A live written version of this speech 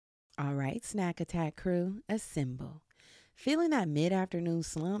All right, Snack Attack crew, assemble. Feeling that mid-afternoon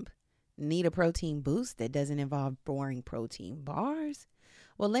slump? Need a protein boost that doesn't involve boring protein bars?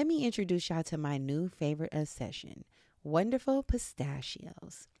 Well, let me introduce y'all to my new favorite obsession, Wonderful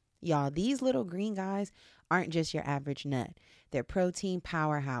Pistachios. Y'all, these little green guys aren't just your average nut. They're protein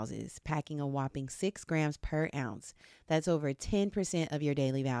powerhouses, packing a whopping 6 grams per ounce. That's over 10% of your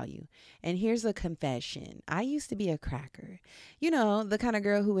daily value. And here's a confession. I used to be a cracker. You know, the kind of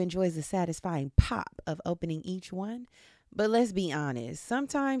girl who enjoys the satisfying pop of opening each one. But let's be honest,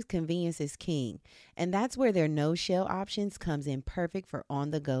 sometimes convenience is king. And that's where their no-shell options comes in perfect for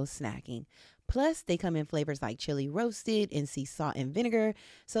on-the-go snacking. Plus, they come in flavors like chili roasted and sea salt and vinegar.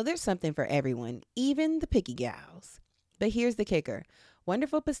 So there's something for everyone, even the picky gals. But here's the kicker.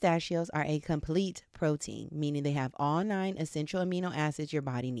 Wonderful Pistachios are a complete protein, meaning they have all 9 essential amino acids your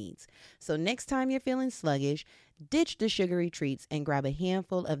body needs. So next time you're feeling sluggish, ditch the sugary treats and grab a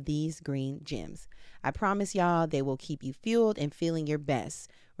handful of these green gems. I promise y'all they will keep you fueled and feeling your best,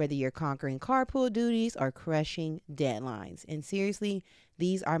 whether you're conquering carpool duties or crushing deadlines. And seriously,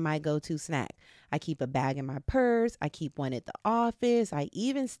 these are my go-to snack. I keep a bag in my purse. I keep one at the office. I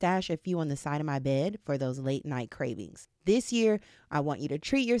even stash a few on the side of my bed for those late night cravings. This year, I want you to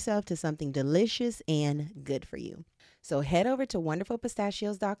treat yourself to something delicious and good for you. So head over to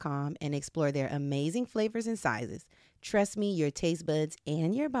wonderfulpistachios.com and explore their amazing flavors and sizes. Trust me, your taste buds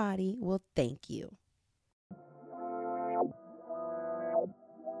and your body will thank you.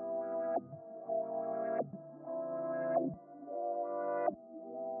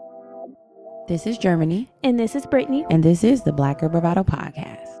 This is Germany. And this is Brittany. And this is the Black Girl Bravado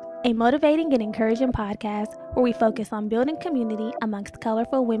Podcast. A motivating and encouraging podcast where we focus on building community amongst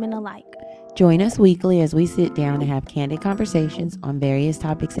colorful women alike. Join us weekly as we sit down and have candid conversations on various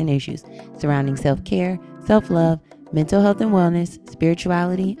topics and issues surrounding self-care, self-love, mental health and wellness,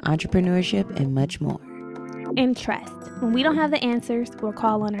 spirituality, entrepreneurship, and much more. And trust, when we don't have the answers, we'll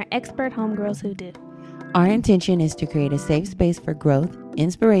call on our expert homegirls who do. Our intention is to create a safe space for growth,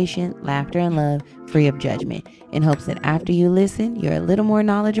 inspiration, laughter, and love, free of judgment, in hopes that after you listen, you're a little more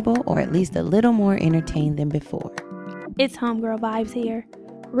knowledgeable or at least a little more entertained than before. It's homegirl vibes here.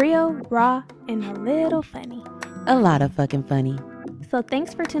 Real, raw, and a little funny. A lot of fucking funny. So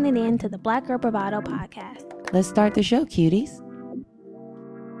thanks for tuning in to the Black Girl Bravado Podcast. Let's start the show, cuties.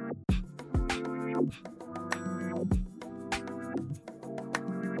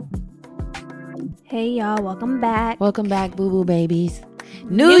 Hey y'all, welcome back. Welcome back, boo-boo babies.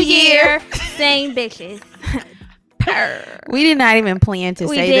 New year. Same bitches. We did not even plan to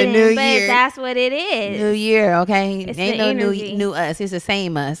say the new year. That's what it is. New year, okay? It's Ain't the no energy. new us. It's the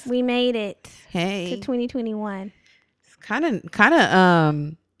same us. We made it. Hey. To 2021. It's kind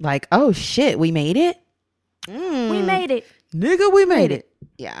of like, oh shit, we made it. We made it. Nigga, we made it.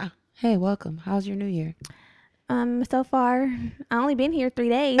 Yeah. Hey, welcome. How's your new year? So far, I only been here 3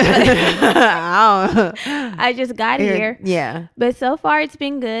 days. I just got here. Yeah. But so far, it's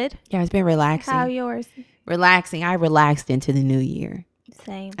been good. Yeah, it's been relaxing. How yours? Relaxing. I relaxed into the new year.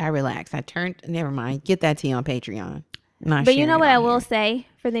 Same. I relaxed. Never mind. Get that tea on Patreon. But you know what I will say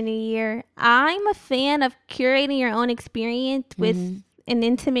for the new year? I'm a fan of curating your own experience with an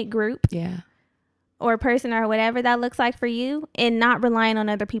intimate group. Yeah. Or person or whatever that looks like for you, and not relying on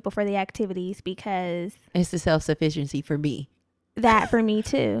other people for the activities, because it's the self-sufficiency for me. That for me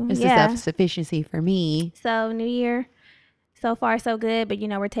too. It's the self-sufficiency for me. So new year, so far so good, but you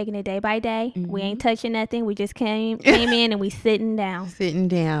know, we're taking it day by day. We ain't touching nothing. We just came in and we sitting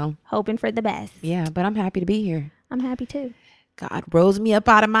down. Hoping for the best. Yeah, but I'm happy to be here. I'm happy too. God rose me up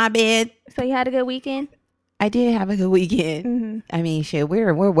out of my bed. So you had a good weekend? I did have a good weekend. I mean, shit,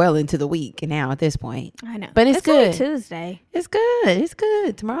 we're well into the week now at this point. I know. But it's good. Only Tuesday. It's good. It's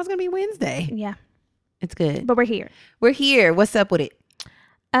good. Tomorrow's going to be Wednesday. Yeah. It's good. But we're here. We're here. What's up with it?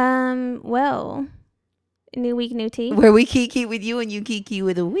 Well, new week, new tea. Where we kiki with you and you kiki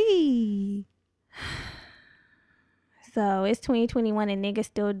with a we. So it's 2021 and niggas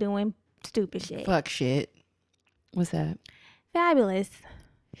still doing stupid shit. Fuck shit. What's that? Fabulous.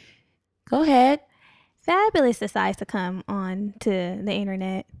 Go ahead. Fabulous decides to come on to the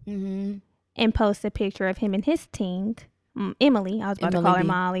internet and post a picture of him and his teen, Emily. I was about to call her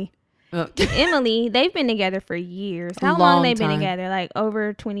Molly. Oh. Emily, they've been together for years. How long they been together? Like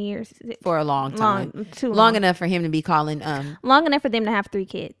over 20 years? For a long time. Too long enough for him to be calling. Long enough for them to have 3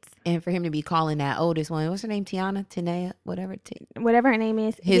 kids. And for him to be calling that oldest one. What's her name? Tiana? Tanea? Whatever. Whatever her name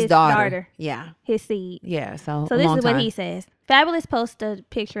is. His daughter. Yeah. His seed. Yeah. So this is what he says. Fabulous posts a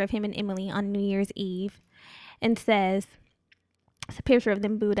picture of him and Emily on New Year's Eve and says, It's a picture of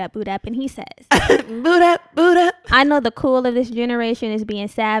them boot up, and he says, boot up. I know the cool of this generation is being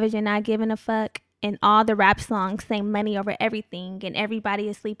savage and not giving a fuck, and all the rap songs say money over everything, and everybody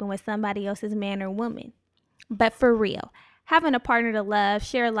is sleeping with somebody else's man or woman. But for real, having a partner to love,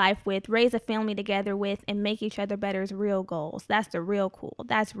 share life with, raise a family together with, and make each other better is real goals. That's the real cool.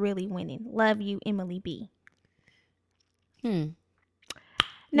 That's really winning. Love you, Emily B.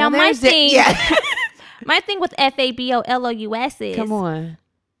 Now my thing, my thing with FABOLOUS is, come on,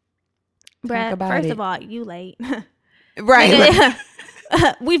 bruh. First of all, you late, right?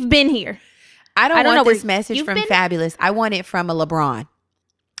 We've been here. I don't want this message from Fabulous. I want it from a LeBron.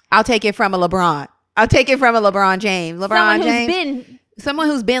 I'll take it from a LeBron. I'll take it from a LeBron James. Someone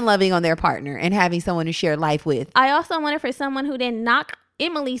who's been loving on their partner and having someone to share life with. I also want it for someone who didn't knock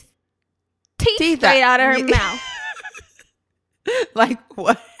Emily's teeth straight out of her mouth. Like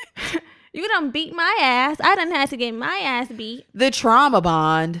what? You done beat my ass. I done had to get my ass beat. The trauma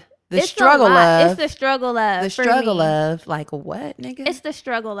bond. The struggle of. It's the struggle of. The struggle of. Like what, nigga? It's the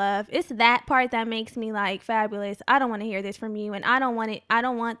struggle of. It's that part that makes me like, Fabulous, I don't want to hear this from you. And I don't want it. I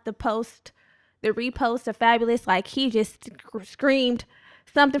don't want the repost of Fabulous. Like he just screamed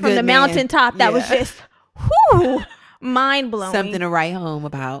something from the mountaintop that was just mind blowing. Something to write home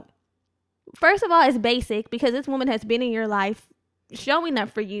about. First of all, it's basic because this woman has been in your life, showing up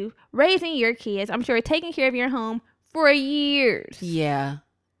for you, raising your kids. I'm sure taking care of your home for years. Yeah.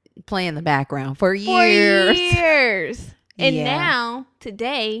 Playing the background for years. And now,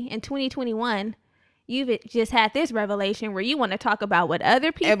 today, in 2021, you've just had this revelation where you want to talk about what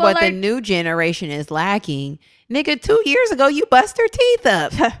other people but the new generation is lacking. Nigga, 2 years ago, you bust her teeth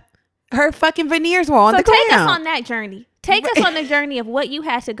up. Her fucking veneers were on the ground. So take us on that journey. Take us on the journey of what you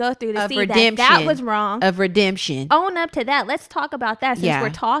had to go through to see that was wrong. Of redemption. Own up to that. Let's talk about that since we're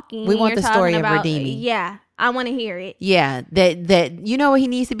talking. We want the story of redeeming. Yeah. I want to hear it. Yeah. That you know what he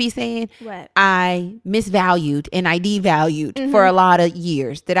needs to be saying? What? I misvalued and I devalued for a lot of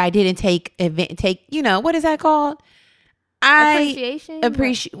years. That I didn't take, you know, what is that called? Appreciation?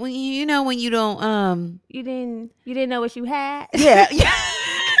 When you don't, You didn't know what you had? Yeah.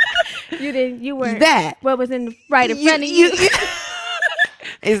 You weren't that what was in front of you.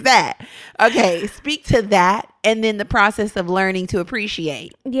 Is that okay? Speak to that, and then the process of learning to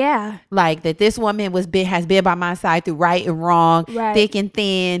appreciate. Yeah, like that. This woman has been by my side through right and wrong, thick and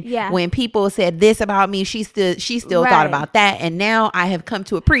thin. Yeah. When people said this about me, she still thought about that, and now I have come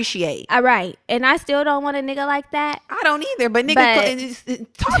to appreciate. Right, and I still don't want a nigga like that. I don't either, but nigga,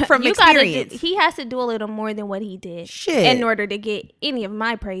 talk from experience. He has to do a little more than what he did. Shit. In order to get any of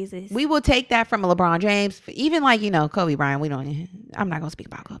my praises. We will take that from a LeBron James, even like Kobe Bryant. I'm not gonna speak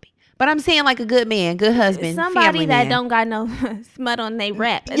about Kobe. But I'm saying like a good man, good husband, somebody that man. don't got no smut on they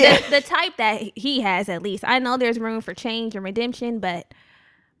rep. Yeah. The type that he has, at least. I know there's room for change and redemption, but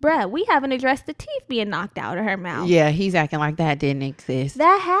bruh, we haven't addressed the teeth being knocked out of her mouth. Yeah, he's acting like that didn't exist.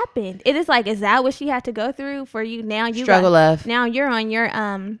 That happened. It is like, is that what she had to go through for you? Now you struggle of. Now you're on your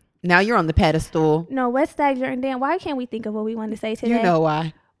Now you're on the pedestal. No, what's that? Dan, why can't we think of what we wanted to say today? You know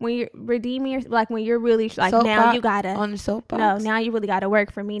why? When you're redeeming your, like when you're really like soap now box, you gotta on the soapbox. No, now you really gotta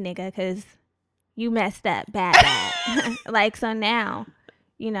work for me, nigga, because you messed up bad. Like, so now,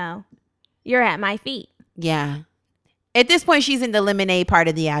 you're at my feet. Yeah. At this point, she's in the Lemonade part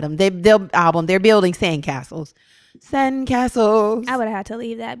of the album. They're building sandcastles. Sandcastles. I would have had to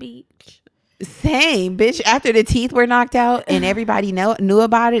leave that beach. Same, bitch. After the teeth were knocked out and everybody knew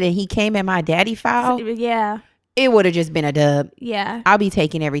about it and he came at my daddy file. Yeah. It would have just been a dub. Yeah. I'll be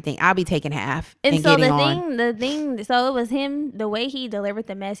taking everything. I'll be taking half. And so the thing, so it was him, the way he delivered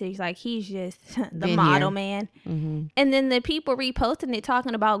the message, like he's just the model man. Mm-hmm. And then the people reposting it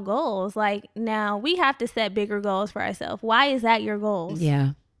talking about goals. Like, now we have to set bigger goals for ourselves. Why is that your goals?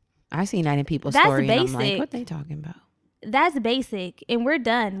 Yeah. I seen that in people's stories. And I'm like, what they talking about? That's basic, and we're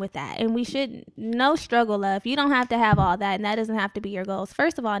done with that. And we should, no struggle love. You don't have to have all that, and that doesn't have to be your goals.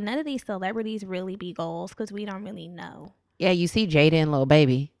 First of all, none of these celebrities really be goals because we don't really know. Yeah, you see Jada and Lil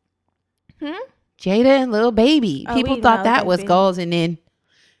Baby. Jada and Lil Baby. People thought that was goals, and then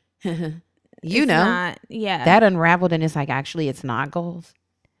not, yeah, that unraveled, and it's like actually it's not goals.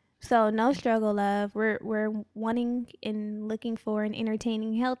 So no struggle love. We're wanting and looking for an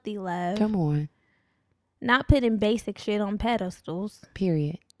entertaining, healthy love. Come on. Not putting basic shit on pedestals.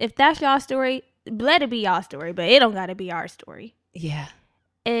 Period. If that's y'all story, let it be y'all story, but it don't gotta be our story. Yeah.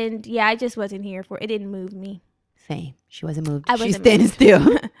 And yeah, I just wasn't here for it. It didn't move me. Same. She wasn't moved. She's standing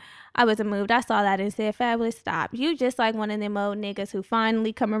still. I wasn't moved. I saw that and said, Fabulous, stop. You just like one of them old niggas who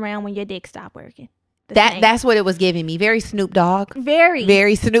finally come around when your dick stop working. That's what it was giving me. Very Snoop Dogg.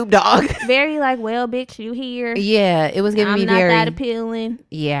 Very Snoop Dogg. Very like, well, bitch, you here. Yeah, it was giving me I'm not very that appealing.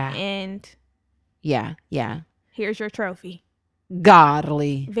 Yeah. And yeah. Here's your trophy.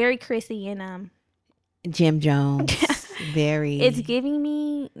 Godly. Very Chrissy and Jim Jones. Very. It's giving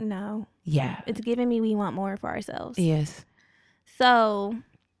me no. Yeah. It's giving me we want more for ourselves. Yes. So,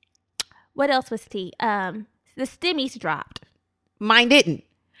 what else was tea? The stimmies dropped. Mine didn't.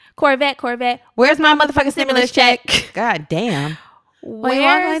 Corvette. Where's my motherfucking stimulus check? God damn. Why you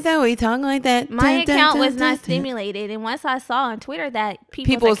walk like that? Why you talking like that? My account was not stimulated. And once I saw on Twitter that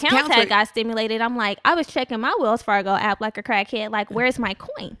people's accounts had got stimulated, I'm like, I was checking my Wells Fargo app like a crackhead. Like, where's my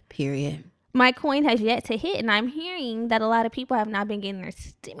coin? Period. My coin has yet to hit. And I'm hearing that a lot of people have not been getting their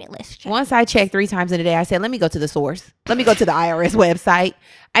stimulus check. Once I checked 3 times in a day, I said, let me go to the source. Let me go to the IRS website.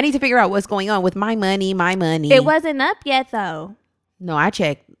 I need to figure out what's going on with my money. It wasn't up yet, though. No, I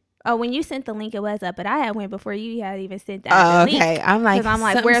checked. Oh, when you sent the link, it was up, but I had went before you had even sent that link. Okay. I'm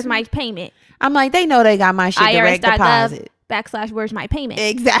like, where's my payment? I'm like, they know they got my shit direct deposit. // where's my payment?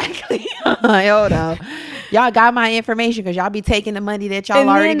 Exactly. Hold on. Y'all got my information because y'all be taking the money that y'all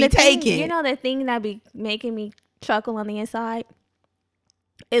already be taking. You know the thing that be making me chuckle on the inside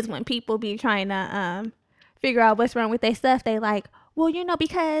is when people be trying to figure out what's wrong with their stuff. They like, well,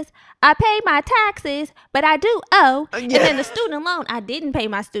 because I pay my taxes, but I do owe. Yeah. And then the student loan, I didn't pay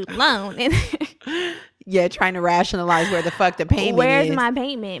my student loan. Yeah, trying to rationalize where the fuck the payment Where's is. my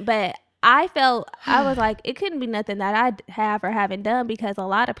payment? But I was like, it couldn't be nothing that I have or haven't done because a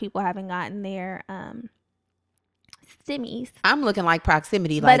lot of people haven't gotten their stimmies. I'm looking like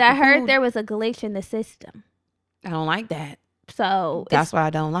proximity. But I heard there was a glitch in the system. I don't like that. So that's what I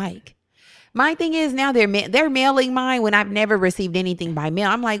don't like. My thing is now they're mailing mine when I've never received anything by mail.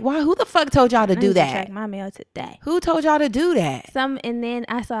 I'm like, why? Who the fuck told y'all to do that? Check my mail today. Who told y'all to do that? And then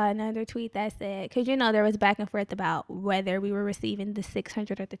I saw another tweet that said, because there was back and forth about whether we were receiving the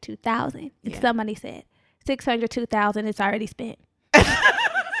 600 or the 2,000. And somebody said 600, 2,000, it's already spent.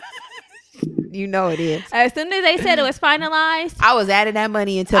 You know it is. As soon as they said it was finalized, I was adding that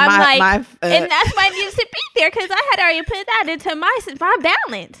money into and my that's why it needs to be there because I had already put that into my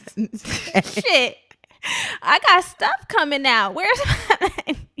balance. Shit, I got stuff coming out. Where's my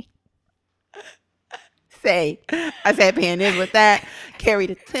money? I said paying this with that, carry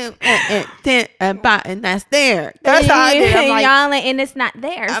the 10 and that's there. That's how I did. I'm like, y'all, and it's not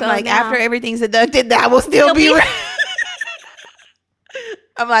there. I'm so like, after everything's deducted, that will still be.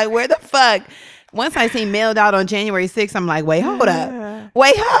 I'm like, where the fuck? Once I seen mailed out on January 6th, I'm like, wait, hold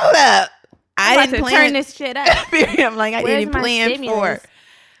up. I didn't plan. Turn this shit up. I'm like, I didn't plan for it.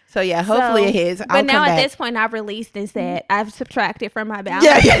 So yeah, hopefully it is. But now at this point, I've released and said I've subtracted from my balance,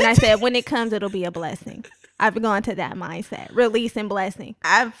 and I said when it comes, it'll be a blessing. I've gone to that mindset, release and blessing.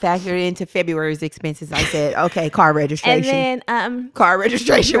 I've factored into February's expenses. I said, okay, car registration, and then car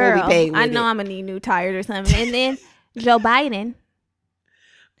registration will be paid. I know I'm gonna need new tires or something. And then Joe Biden.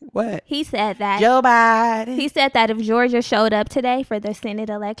 What? He said that Joe Biden. He said that if Georgia showed up today for the Senate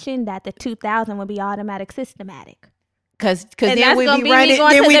election, that the 2,000 would be automatic systematic. Because then we'd be running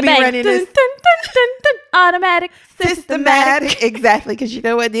this automatic systematic. Exactly. Because you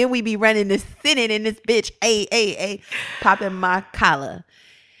know what? Then we'd be running the Senate in this bitch. Popping my collar.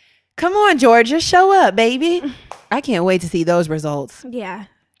 Come on, Georgia, show up, baby. I can't wait to see those results. Yeah,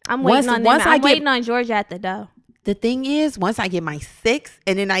 I'm waiting on them. I'm waiting on Georgia at the door. The thing is, once I get my 6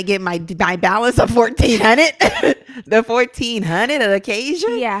 and then I get my balance of 1,400, the 1,400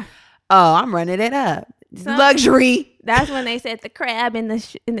 occasion. Yeah. Oh, I'm running it up. Luxury. That's when they said the crab and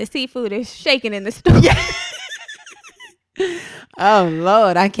the seafood is shaking in the store. Yeah. Oh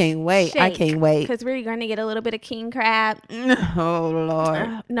Lord, I can't wait. I can't wait. Because we're gonna get a little bit of king crab. Oh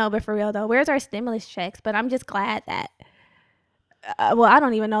Lord. No, but for real though, where's our stimulus checks? But I'm just glad that. Well, I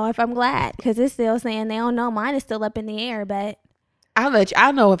don't even know if I'm glad because it's still saying they don't know. Mine is still up in the air, but I'll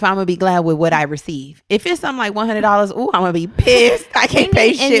know if I'm gonna be glad with what I receive. If it's something like $100, ooh, I'm gonna be pissed. I can't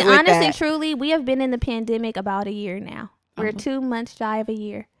pay shit with that. And honestly, truly, we have been in the pandemic about a year now. We're 2 months shy of a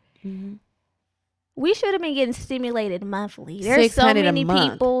year. Mm-hmm. We should have been getting stimulated monthly. There's so many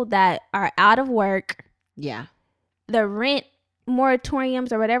people that are out of work. Yeah. The rent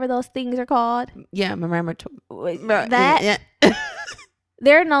moratoriums or whatever those things are called. Yeah, remember that. Yeah.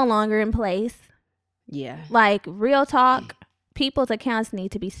 They're no longer in place. Yeah. Like real talk, people's accounts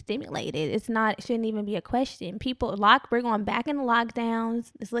need to be stimulated. It shouldn't even be a question. We're going back into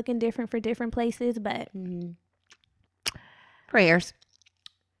lockdowns. It's looking different for different places, but prayers.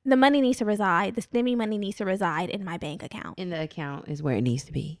 The money needs to reside. The stimmy money needs to reside in my bank account. In the account is where it needs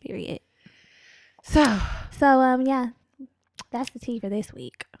to be. Period. So yeah. That's the tea for this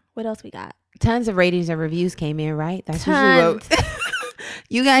week. What else we got? Tons of ratings and reviews came in, right? That's what you wrote.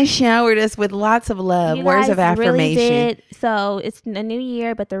 You guys showered us with lots of love, words of affirmation. Really did. So it's a new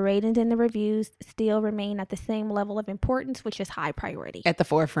year, but the ratings and the reviews still remain at the same level of importance, which is high priority. At the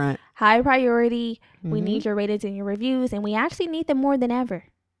forefront. High priority. We need your ratings and your reviews, and we actually need them more than ever.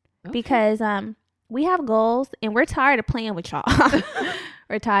 Okay. Because we have goals, and we're tired of playing with y'all.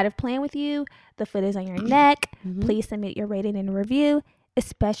 We're tired of playing with you. The foot is on your neck. Please submit your rating and review,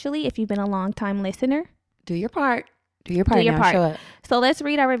 especially if you've been a long-time listener. Do your part. Do your part. Show up. So let's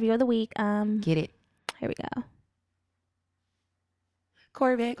read our review of the week. Get it. Here we go.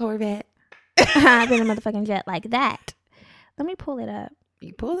 Corvette. I've been a motherfucking jet like that. Let me pull it up.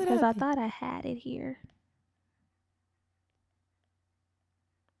 You pull it up? Because I thought I had it here.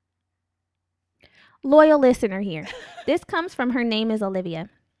 Loyal listener here. This comes from her name is Olivia.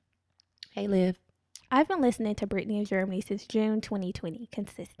 Hey, Liv. I've been listening to Brittany of Germany since June 2020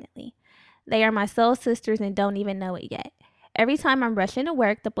 consistently. They are my soul sisters and don't even know it yet. Every time I'm rushing to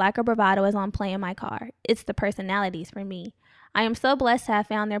work, the Black or Bravado is on play in my car. It's the personalities for me. I am so blessed to have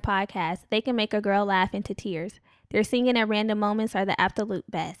found their podcast. They can make a girl laugh into tears. Their singing at random moments are the absolute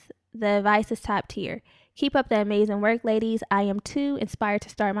best. The advice is top tier. Keep up the amazing work, ladies. I am too inspired to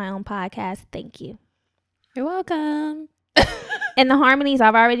start my own podcast. Thank you. You're welcome. And the harmonies,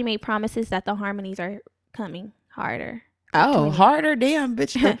 I've already made promises that the harmonies are coming harder. Oh, harder? Damn,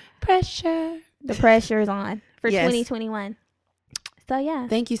 bitch. The pressure. The pressure is on for 2021. So, yeah.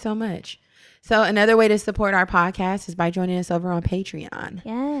 Thank you so much. So, another way to support our podcast is by joining us over on Patreon.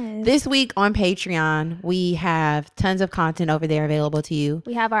 Yes. This week on Patreon, we have tons of content over there available to you.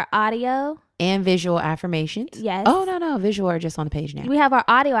 We have our audio and visual affirmations. Yes. Oh, no. Visual are just on the page now. We have our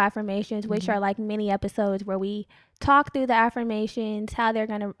audio affirmations, which are like mini episodes where we talk through the affirmations, how they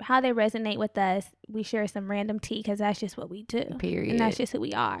resonate with us. We share some random tea because that's just what we do. Period. And that's just who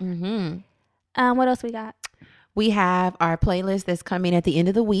we are. What else we got? We have our playlist that's coming at the end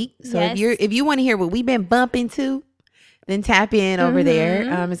of the week. So if you want to hear what we've been bumping to, then tap in over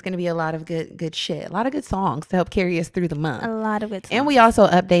there. It's going to be a lot of good shit. A lot of good songs to help carry us through the month. A lot of good songs. And we also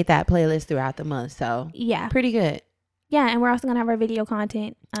update that playlist throughout the month. So yeah, pretty good. Yeah, and we're also going to have our video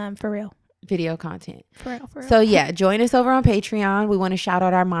content for real. Video content. For real. So yeah, join us over on Patreon. We want to shout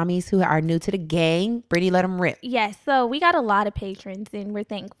out our mommies who are new to the gang. Brittany, let them rip. Yes. So we got a lot of patrons and we're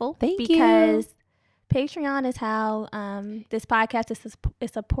thankful. Thank you. Because Patreon is how this podcast is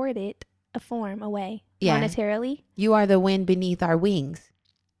supported away monetarily. You are the wind beneath our wings.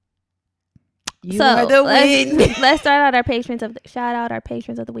 You are the wind. Let's shout out our patrons of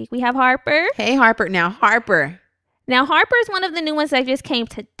the week. We have Harper. Hey Harper. Now Harper is one of the new ones that just came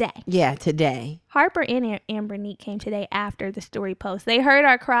today. Yeah, today. Harper and Ambernique came today after the story post. They heard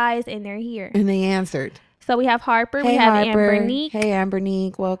our cries and they're here. And they answered. So we have Harper. Hey, we have Harper. Ambernique. Hey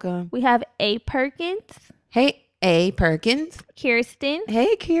Ambernique, welcome. We have A. Perkins. Hey A. Perkins. Kirsten.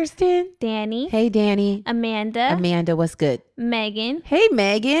 Hey Kirsten. Danny. Hey Danny. Amanda, what's good? Megan. Hey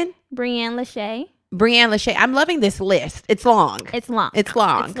Megan. Brianne Lachey. I'm loving this list. It's long.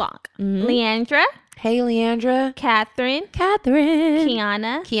 Mm-hmm. Leandra. Hey, Leandra. Catherine.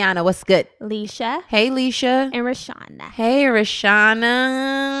 Kiana, what's good? Leisha. Hey, Leisha. And Rashana. Hey,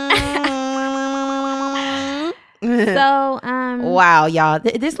 Rashana. So, wow, y'all.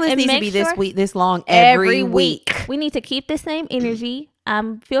 This list needs to be this long every week. We need to keep the same energy.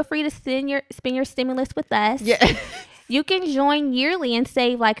 Feel free to spend your stimulus with us. Yeah. You can join yearly and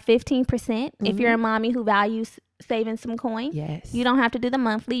save like 15% if you're a mommy who values saving some coin. Yes. You don't have to do the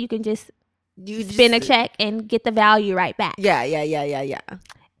monthly. You can just spend a check and get the value right back. Yeah.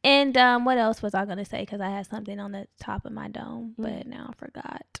 And what else was I going to say? Because I had something on the top of my dome, but now I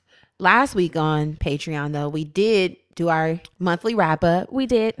forgot. Last week on Patreon, though, we did do our monthly wrap up. We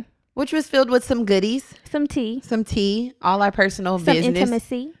did. Which was filled with some goodies. Some tea. All our personal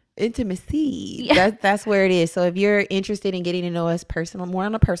business. Intimacy. Yeah. That's where it is. So if you're interested in getting to know us more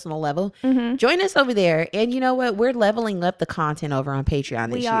on a personal level, join us over there. And you know what? We're leveling up the content over on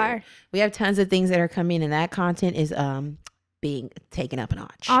Patreon this year. We have tons of things that are coming, and that content is being taken up a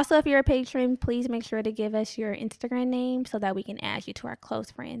notch. Also, if you're a patron, please make sure to give us your Instagram name so that we can add you to our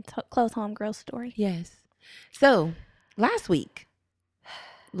close homegirl story. Yes. So last week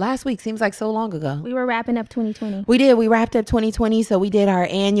seems like so long ago. We were wrapping up 2020. We did. We wrapped up 2020. So we did our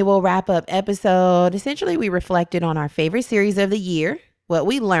annual wrap up episode. Essentially, we reflected on our favorite series of the year, what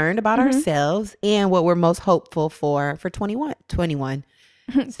we learned about ourselves, and what we're most hopeful for 21.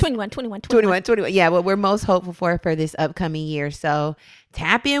 Yeah, what we're most hopeful for this upcoming year. So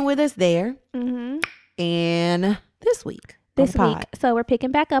tap in with us there. And this week. So we're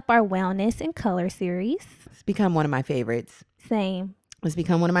picking back up our wellness and color series. It's become one of my favorites. Same. It's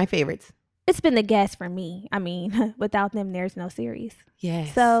become one of my favorites. it's been the guests for me. I mean, without them, there's no series.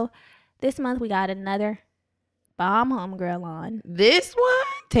 Yes. So this month we got another bomb homegirl on. This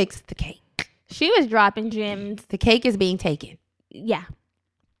one takes the cake. She was dropping gems. The cake is being taken. Yeah.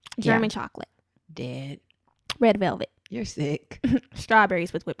 German chocolate. Dead. Red velvet. You're sick.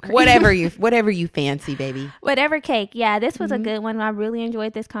 Strawberries with whipped cream. Whatever you fancy, baby. Whatever cake. Yeah, this was a good one. I really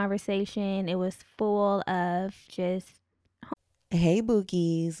enjoyed this conversation. It was full of just... Hey,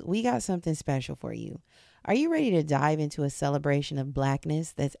 Bookies. We got something special for you. Are you ready to dive into a celebration of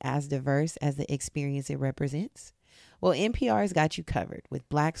Blackness that's as diverse as the experience it represents? Well, NPR's got you covered with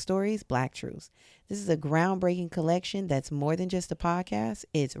Black Stories, Black Truths. This is a groundbreaking collection that's more than just a podcast.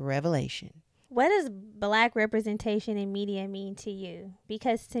 It's revelation. What does Black representation in media mean to you?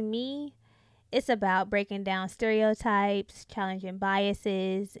 Because to me, it's about breaking down stereotypes, challenging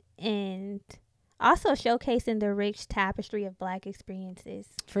biases, and also showcasing the rich tapestry of Black experiences.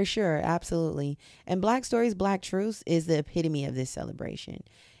 For sure, absolutely. And Black Stories, Black Truths is the epitome of this celebration.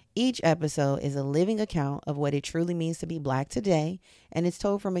 Each episode is a living account of what it truly means to be Black today, and it's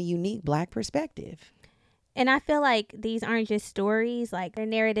told from a unique Black perspective. And I feel like these aren't just stories, like they're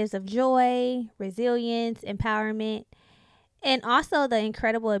narratives of joy, resilience, empowerment, and also the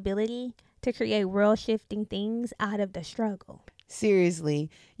incredible ability to create world-shifting things out of the struggle. Seriously,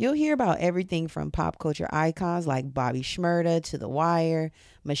 you'll hear about everything from pop culture icons like Bobby Shmurda to The Wire,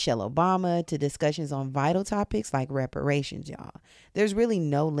 Michelle Obama, to discussions on vital topics like reparations, y'all. There's really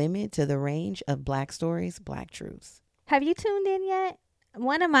no limit to the range of Black Stories, Black Truths. Have you tuned in yet?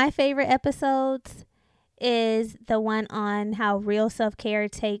 One of my favorite episodes is the one on how real self-care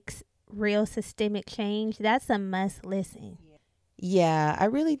takes real systemic change. That's a must listen. Yeah, I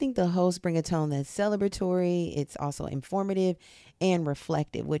really think the hosts bring a tone that's celebratory. It's also informative and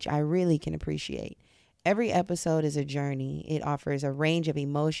reflective, which I really can appreciate. Every episode is a journey. It offers a range of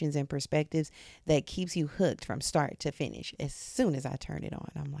emotions and perspectives that keeps you hooked from start to finish. As soon as I turn it on,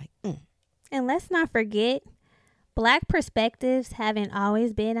 I'm like, And let's not forget, Black perspectives haven't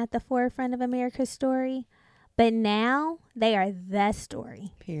always been at the forefront of America's story, but now they are the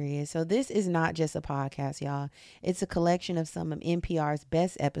story. Period. So this is not just a podcast, y'all. It's a collection of some of NPR's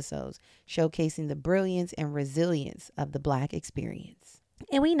best episodes, showcasing the brilliance and resilience of the Black experience.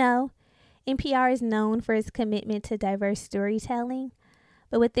 And we know NPR is known for its commitment to diverse storytelling,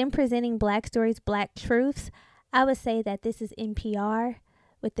 but with them presenting Black Stories, Black Truths, I would say that this is NPR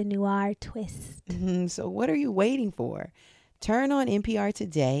with the noir twist. So what are you waiting for? Turn on NPR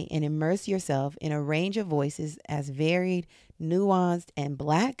today and immerse yourself in a range of voices as varied, nuanced, and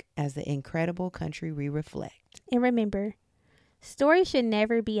Black as the incredible country we reflect. And remember, stories should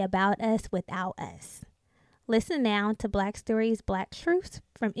never be about us without us. Listen now to Black Stories, Black Truths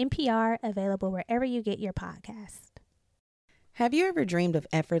from NPR, available wherever you get your podcast. Have you ever dreamed of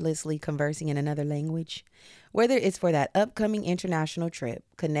effortlessly conversing in another language? Whether it's for that upcoming international trip,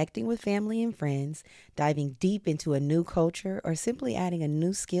 connecting with family and friends, diving deep into a new culture, or simply adding a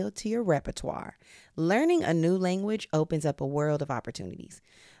new skill to your repertoire, learning a new language opens up a world of opportunities.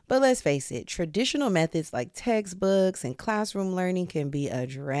 But let's face it, traditional methods like textbooks and classroom learning can be a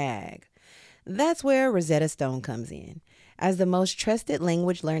drag. That's where Rosetta Stone comes in. As the most trusted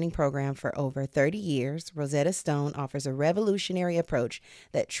language learning program for over 30 years, Rosetta Stone offers a revolutionary approach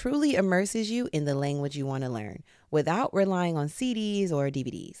that truly immerses you in the language you want to learn without relying on CDs or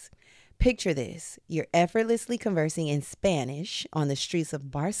DVDs. Picture this. You're effortlessly conversing in Spanish on the streets of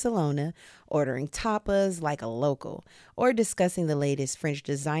Barcelona, ordering tapas like a local, or discussing the latest French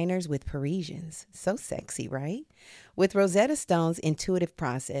designers with Parisians. So sexy, right? With Rosetta Stone's intuitive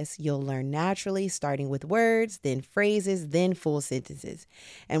process, you'll learn naturally, starting with words, then phrases, then full sentences.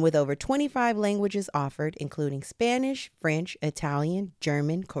 And with over 25 languages offered, including Spanish, French, Italian,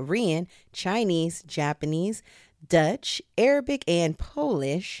 German, Korean, Chinese, Japanese, Dutch, Arabic, and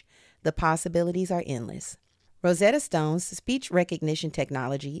Polish, the possibilities are endless. Rosetta Stone's speech recognition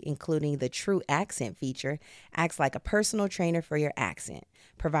technology, including the True Accent feature, acts like a personal trainer for your accent,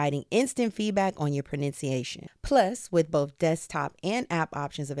 providing instant feedback on your pronunciation. Plus, with both desktop and app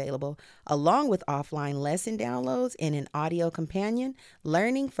options available, along with offline lesson downloads and an audio companion,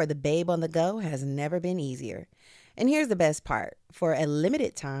 learning for the babe on the go has never been easier. And here's the best part. For a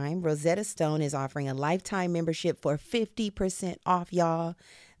limited time, Rosetta Stone is offering a lifetime membership for 50% off, y'all.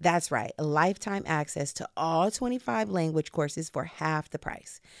 That's right, a lifetime access to all 25 language courses for half the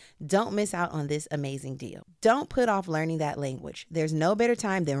price. Don't miss out on this amazing deal. Don't put off learning that language. There's no better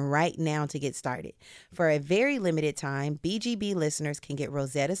time than right now to get started. For a very limited time, BGB listeners can get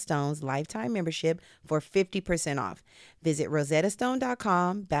Rosetta Stone's lifetime membership for 50% off. Visit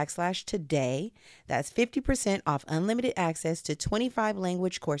rosettastone.com/today. That's 50% off unlimited access to 25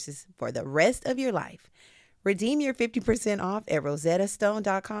 language courses for the rest of your life. Redeem your 50% off at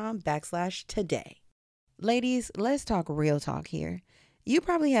rosettastone.com/today. Ladies, let's talk real talk here. You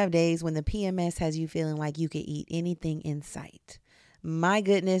probably have days when the PMS has you feeling like you could eat anything in sight. My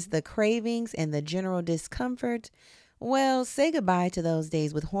goodness, the cravings and the general discomfort. Well, say goodbye to those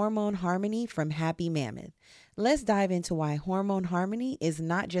days with Hormone Harmony from Happy Mammoth. Let's dive into why Hormone Harmony is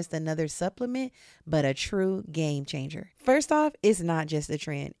not just another supplement, but a true game changer. First off, it's not just a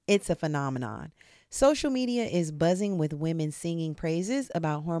trend, it's a phenomenon. Social media is buzzing with women singing praises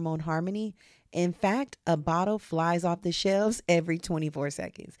about Hormone Harmony. In fact, a bottle flies off the shelves every 24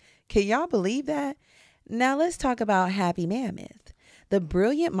 seconds. Can y'all believe that? Now let's talk about Happy Mammoth, the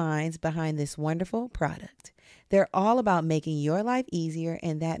brilliant minds behind this wonderful product. They're all about making your life easier,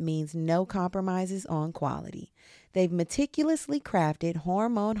 and that means no compromises on quality. They've meticulously crafted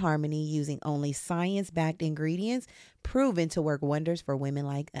Hormone Harmony using only science-backed ingredients proven to work wonders for women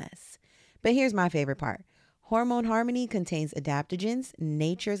like us. But here's my favorite part. Hormone Harmony contains adaptogens,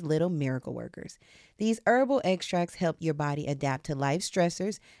 nature's little miracle workers. These herbal extracts help your body adapt to life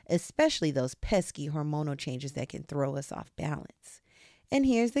stressors, especially those pesky hormonal changes that can throw us off balance. And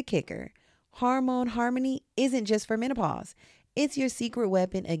here's the kicker. Hormone Harmony isn't just for menopause. It's your secret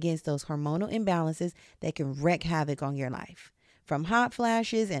weapon against those hormonal imbalances that can wreak havoc on your life. From hot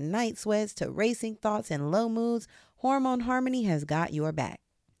flashes and night sweats to racing thoughts and low moods, Hormone Harmony has got your back.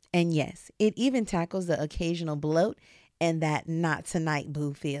 And yes, it even tackles the occasional bloat and that not tonight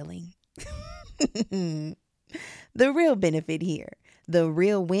boo feeling. The real benefit here, the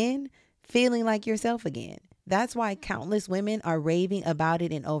real win, feeling like yourself again. That's why countless women are raving about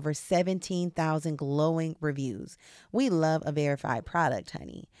it in over 17,000 glowing reviews. We love a verified product,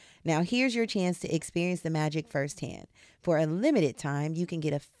 honey. Now here's your chance to experience the magic firsthand. For a limited time, you can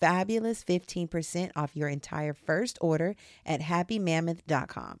get a fabulous 15% off your entire first order at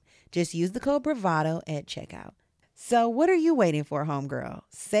happymammoth.com. Just use the code BRAVADO at checkout. So what are you waiting for, homegirl?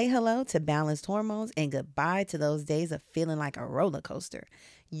 Say hello to balanced hormones and goodbye to those days of feeling like a roller coaster.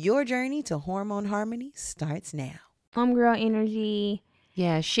 Your journey to Hormone Harmony starts now. Homegirl energy.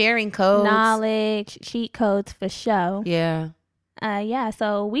 Yeah, sharing codes. Knowledge, cheat codes for show. Yeah.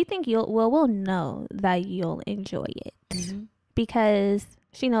 So we think we'll know that you'll enjoy it. Mm-hmm. Because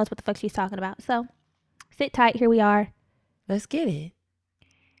she knows what the fuck she's talking about. So sit tight, here we are. Let's get it.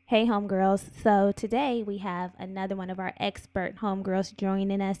 Hey, homegirls. So today we have another one of our expert homegirls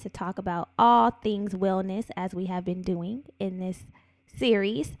joining us to talk about all things wellness, as we have been doing in this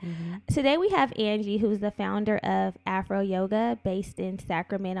series. Mm-hmm. Today we have Angie, who's the founder of Afro Yoga based in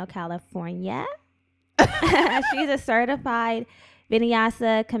Sacramento, California. She's a certified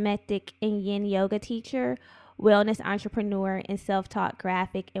Vinyasa, Kemetic, and Yin yoga teacher, wellness entrepreneur, and self-taught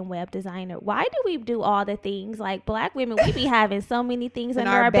graphic and web designer. Why do we do all the things? Like, Black women, we be having so many things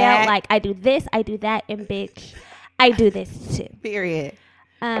under our belt. Like, I do this, I do that, and bitch, I do this too. Period.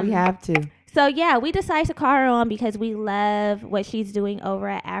 We have to. So yeah, we decided to call her on because we love what she's doing over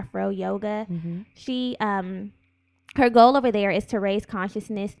at Afro Yoga. Mm-hmm. She, her goal over there is to raise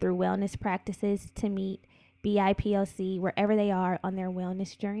consciousness through wellness practices to meet BIPOC wherever they are on their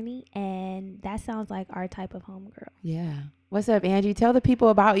wellness journey. And that sounds like our type of homegirl. Yeah. What's up, Angie? Tell the people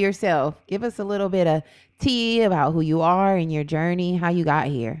about yourself. Give us a little bit of tea about who you are and your journey, how you got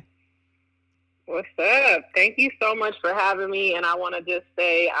here. What's up? Thank you so much for having me. And I want to just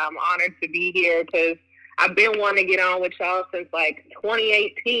say I'm honored to be here because I've been wanting to get on with y'all since like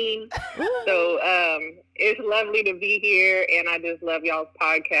 2018. So it's lovely to be here. And I just love y'all's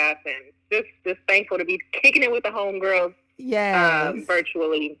podcast and just thankful to be kicking it with the homegirls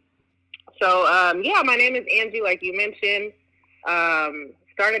virtually. So, my name is Angie, like you mentioned.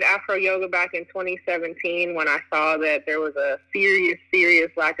 Started Afro Yoga back in 2017 when I saw that there was a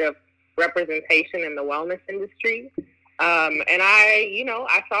serious lack of representation in the wellness industry. And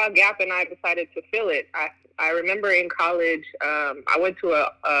I saw a gap and I decided to fill it. I remember in college, I went to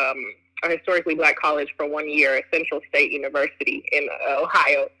a historically Black college for 1 year, Central State University in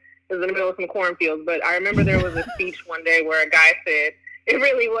Ohio. It was in the middle of some cornfields, but I remember there was a speech one day where a guy said, it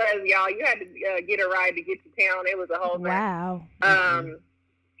really was, y'all, you had to get a ride to get to town. It was a whole mess. Wow.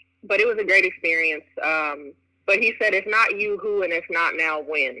 But it was a great experience. But he said, if not you, who, and if not now,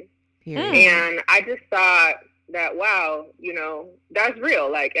 when? And I just thought that, wow, that's real.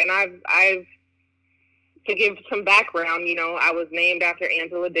 Like, and I've to give some background, I was named after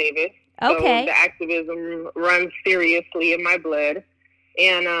Angela Davis. Okay. So the activism runs seriously in my blood.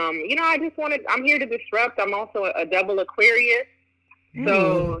 And, I just I'm here to disrupt. I'm also a double Aquarius.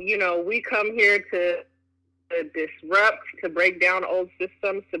 So, we come here to disrupt, to break down old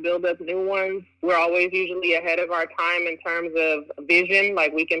systems, to build up new ones. We're always usually ahead of our time in terms of vision.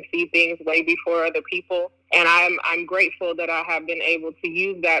 Like, we can see things way before other people. And I'm grateful that I have been able to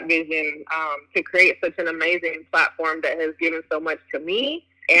use that vision to create such an amazing platform that has given so much to me,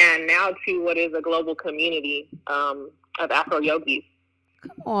 and now to what is a global community of Afro yogis.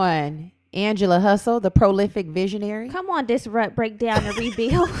 Come on, Angela Hustle, the prolific visionary. Come on, disrupt, break down, and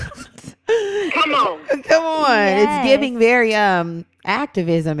rebuild. Come on. Come on. Yes. It's giving very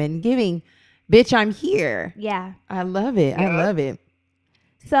activism and giving, bitch, I'm here. Yeah. I love it. Yeah. I love it.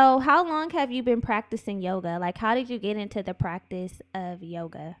 So how long have you been practicing yoga? Like, how did you get into the practice of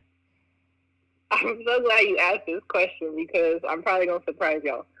yoga? I'm so glad you asked this question because I'm probably going to surprise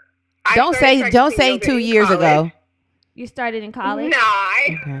y'all. Don't say 2 years ago. You started in college? No.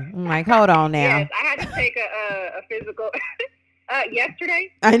 Okay. I'm like, hold on now. Yes, I had to take a physical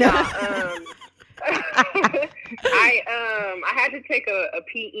yesterday. I know. I had to take a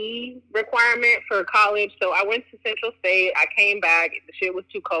PE requirement for college, so I went to Central State. I came back. The shit was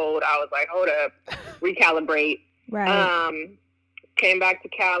too cold. I was like, hold up, recalibrate. Right. Came back to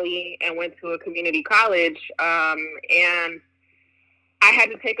Cali and went to a community college, and I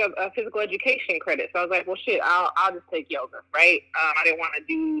had to take a physical education credit. So I was like, well, shit, I'll just take yoga, right? I didn't want to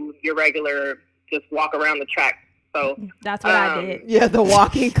do your regular just walk around the track. So that's what I did. Yeah, the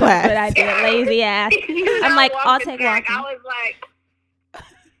walking class. But I did, lazy ass. I'm like, I'll take walking. I was like,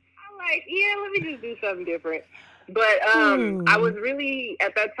 yeah, let me just do something different. But I was really,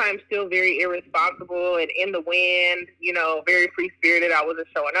 at that time, still very irresponsible and in the wind, very free-spirited. I wasn't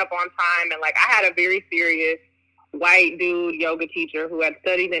showing up on time. And, I had a very serious white dude yoga teacher who had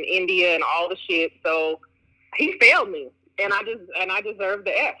studied in India and all the shit. So he failed me. And I deserved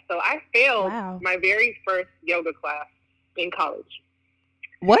the F. So I failed my very first yoga class in college.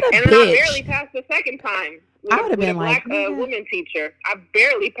 What a bitch. And I barely passed the second time with a black woman teacher. I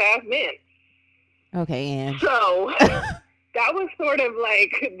barely passed then. Okay, Ange. So that was sort of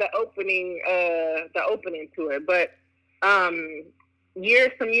like the opening to it. But some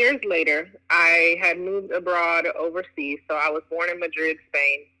years later, I had moved abroad overseas. So I was born in Madrid,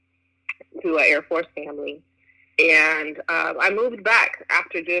 Spain, to an Air Force family. And I moved back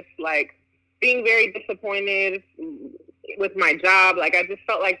after just being very disappointed with my job. I just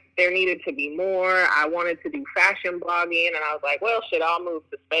felt like there needed to be more. I wanted to do fashion blogging, and I was like, well, shit, I'll move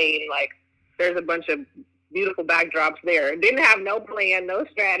to Spain. There's a bunch of beautiful backdrops there. Didn't have no plan, no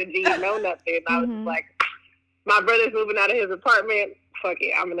strategy, no nothing. I was just like, my brother's moving out of his apartment. Fuck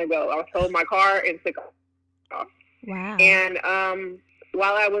it, I'm gonna go. I sold my car and took off. Wow. And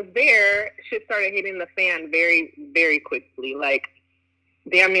while I was there, shit started hitting the fan very, very quickly.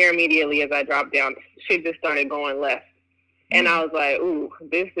 Damn near immediately as I dropped down, shit just started going left. And I was like, ooh,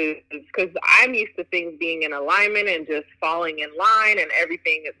 this is, because I'm used to things being in alignment and just falling in line and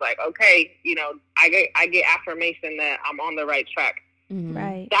everything. It's like, okay, I get affirmation that I'm on the right track. Mm-hmm.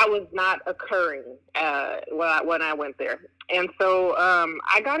 Right. That was not occurring when I went there. And so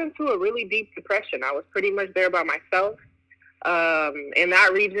I got into a really deep depression. I was pretty much there by myself. In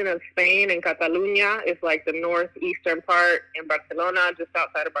that region of Spain, in Catalonia, it's the northeastern part in Barcelona, just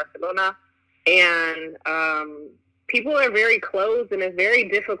outside of Barcelona. And people are very closed, and it's very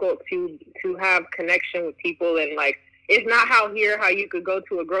difficult to have connection with people. And it's not how you could go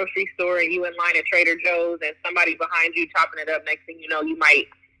to a grocery store and you in line at Trader Joe's and somebody behind you chopping it up. Next thing you know, you might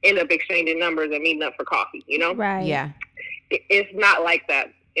end up exchanging numbers and meeting up for coffee, Right. Yeah. It's not like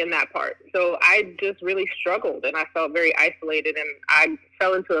that in that part. So I just really struggled, and I felt very isolated, and I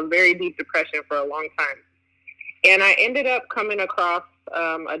fell into a very deep depression for a long time. And I ended up coming across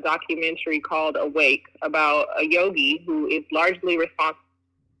a documentary called Awake about a yogi who is largely responsible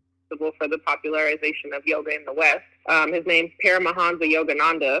for the popularization of yoga in the West. His name's Paramahansa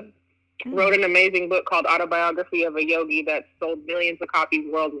Yogananda. Wrote an amazing book called Autobiography of a Yogi that sold millions of copies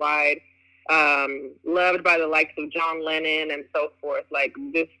worldwide. Loved by the likes of John Lennon and so forth.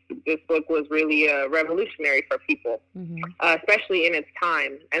 This book was really revolutionary for people, especially in its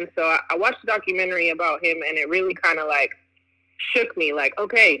time. And so I watched a documentary about him, and it really kind of shook me.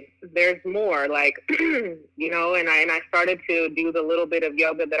 Okay, there's more. And I started to do the little bit of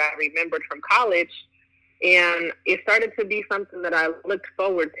yoga that I remembered from college, and it started to be something that I looked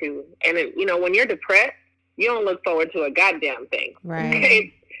forward to. And when you're depressed, you don't look forward to a goddamn thing. Right.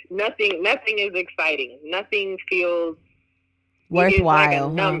 Okay? Nothing is exciting. Nothing feels worthwhile.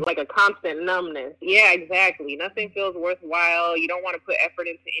 Like a constant numbness. Yeah, exactly. Nothing feels worthwhile. You don't want to put effort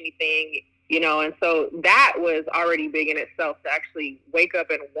into anything, and so that was already big in itself, to actually wake up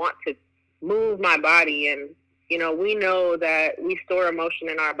and want to move my body. And, we know that we store emotion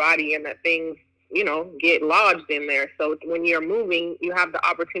in our body, and that things get lodged in there. So when you're moving, you have the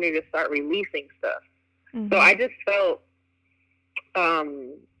opportunity to start releasing stuff. So I just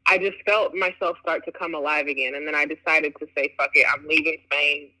felt myself start to come alive again. And then I decided to say, fuck it, I'm leaving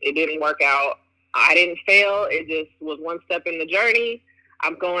Spain. It didn't work out. I didn't fail. It just was one step in the journey.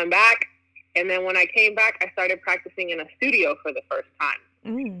 I'm going back. And then when I came back, I started practicing in a studio for the first time.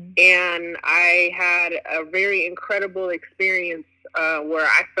 And I had a very incredible experience where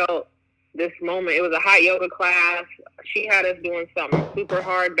I felt this moment. It was a hot yoga class. She had us doing something super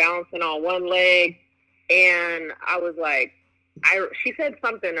hard, balancing on one leg. And I was like, she said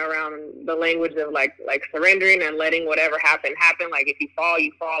something around the language of like surrendering and letting whatever happen. Like if you fall,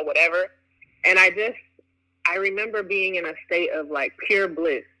 whatever. And I remember being in a state of like pure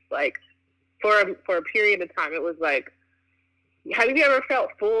bliss, like for a period of time. It was like, have you ever felt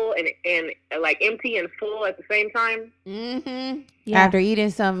full and like empty and full at the same time? Yeah. After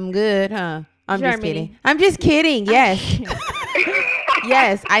eating something good, huh? Just kidding. I'm just kidding. Yes.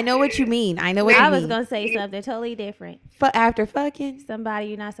 Yes, I know what you mean. I was going to say something totally different. But after fucking somebody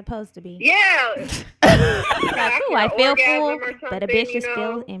you're not supposed to be. Yeah. Like, ooh, I feel full, but a bitch just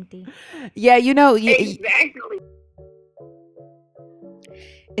feels empty. Yeah, exactly.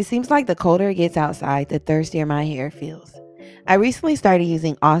 It seems like the colder it gets outside, the thirstier my hair feels. I recently started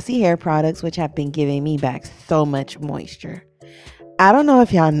using Aussie hair products, which have been giving me back so much moisture. I don't know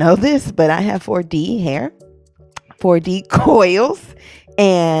if y'all know this, but I have 4D hair, 4D coils,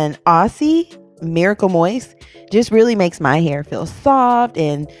 and Aussie Miracle Moist just really makes my hair feel soft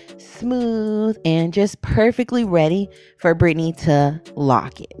and smooth and just perfectly ready for Brittany to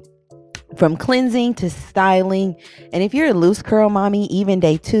lock it. From cleansing to styling, and if you're a loose curl mommy, even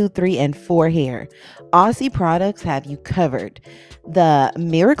day 2, 3, and 4 hair, Aussie products have you covered. The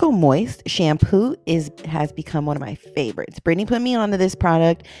Miracle Moist shampoo has become one of my favorites. Brittany put me onto this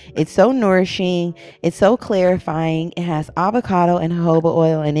product. It's so nourishing. It's so clarifying. It has avocado and jojoba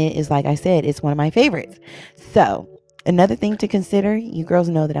oil in it. It's like I said, it's one of my favorites. So another thing to consider, you girls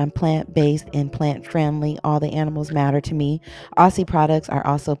know that I'm plant-based and plant-friendly. All the animals matter to me. Aussie products are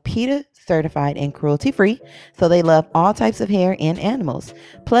also PETA certified and cruelty-free, so they love all types of hair and animals.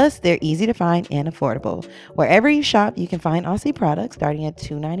 Plus, they're easy to find and affordable. Wherever you shop, you can find Aussie products starting at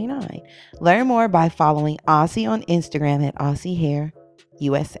 $2.99. Learn more by following Aussie on Instagram at Aussie Hair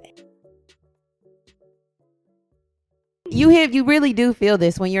USA. You really do feel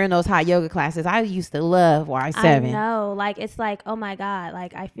this when you're in those hot yoga classes. I used to love Y7. I know. Like, it's like, oh my God.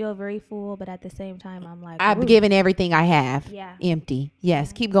 Like, I feel very full, but at the same time, I'm like, I've given everything I have. Yeah. Empty.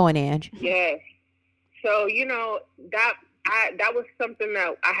 Yes. Keep going, Ange. Yes. So, that was something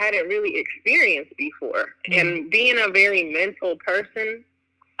that I hadn't really experienced before. And being a very mental person,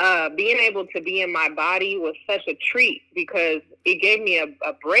 being able to be in my body was such a treat because it gave me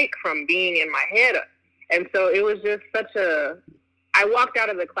a break from being in my head. And so it was just I walked out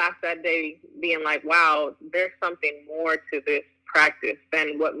of the class that day being like, wow, there's something more to this practice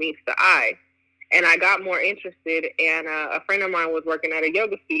than what meets the eye. And I got more interested, and a friend of mine was working at a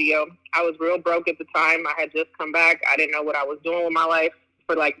yoga studio. I was real broke at the time. I had just come back. I didn't know what I was doing with my life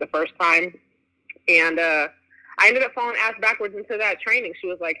for like the first time. And I ended up falling ass backwards into that training. She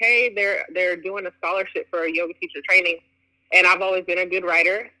was like, hey, they're doing a scholarship for a yoga teacher training. And I've always been a good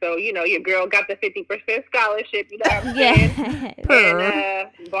writer. So, your girl got the 50% scholarship, you know what I'm saying?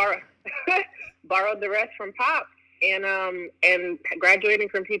 And borrowed the rest from Pop. And graduating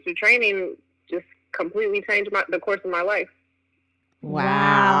from teacher training just completely changed the course of my life.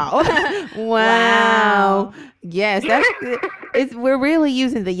 Wow. Wow. Yes, we're really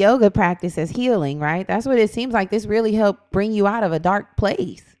using the yoga practice as healing, right? That's what it seems like. This really helped bring you out of a dark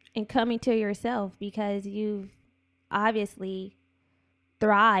place. And coming to yourself, because you've obviously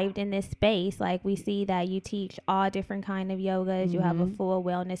thrived in this space. Like, we see that you teach all different kind of yogas. You have a full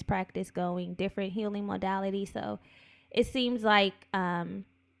wellness practice going, different healing modalities. So it seems like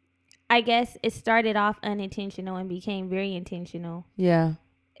I guess it started off unintentional and became very intentional. Yeah.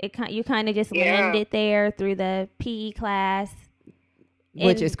 You kind of just landed there through the PE class,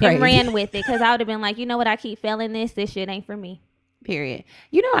 which is crazy, and ran with it, because I would have been like, you know what, I keep failing this shit ain't for me. Period.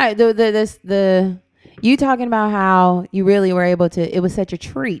 You talking about how you really were able to, it was such a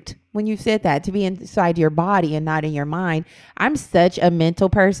treat when you said that, to be inside your body and not in your mind. I'm such a mental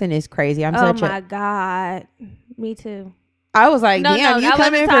person. It's crazy. Oh my God. Me too. I was like, damn, you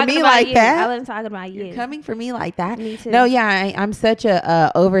coming for me like that? I wasn't talking about you. You're coming for me like that? Me too. No, yeah, I'm such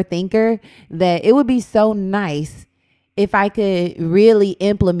a overthinker that it would be so nice if I could really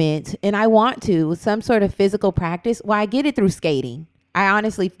implement, and I want to, some sort of physical practice. Well, I get it through skating. I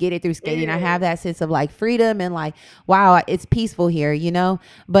honestly get it through skating. I have that sense of like freedom and like, wow, it's peaceful here, you know?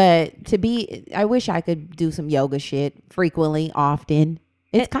 But I wish I could do some yoga shit frequently, often.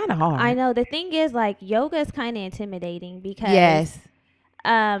 It's kind of hard. I know. The thing is, like, yoga is kind of intimidating because,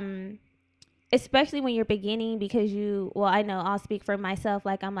 especially when you're beginning, because I know I'll speak for myself.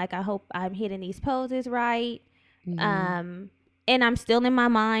 Like, I hope I'm hitting these poses right. And I'm still in my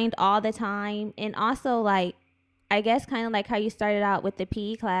mind all the time. And also, like, I guess kind of like how you started out with the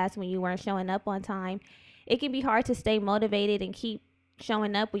PE class when you weren't showing up on time. It can be hard to stay motivated and keep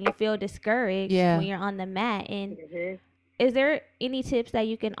showing up when you feel discouraged when you're on the mat. And is there any tips that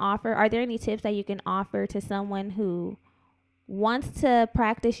you can offer? Are there any tips that you can offer to someone who wants to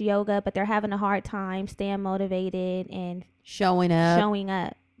practice yoga, but they're having a hard time staying motivated and showing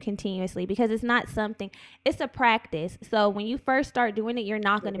up continuously? Because it's not something, it's a practice. So when you first start doing it, you're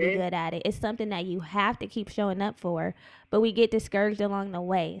not going to be good at it. It's something that you have to keep showing up for, but we get discouraged along the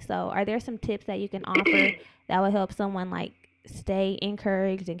way. So are there some tips that you can offer that will help someone like stay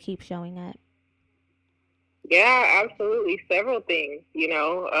encouraged and keep showing up? Yeah, absolutely. Several things, you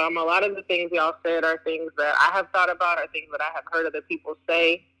know. A lot of the things y'all said are things that I have thought about, are things that I have heard other people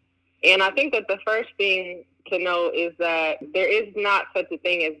say. And I think that the first thing to know is that there is not such a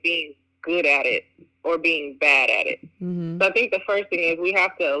thing as being good at it or being bad at it. So I think the first thing is we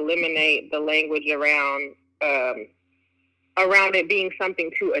have to eliminate the language around it being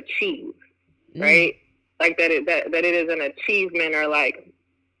something to achieve, right? Like that it is an achievement, or like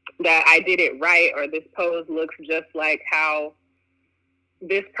that I did it right, or this pose looks just like how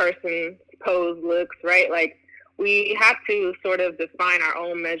this person's pose looks, right? Like, we have to sort of define our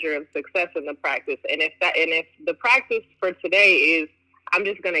own measure of success in the practice. And if the practice for today is I'm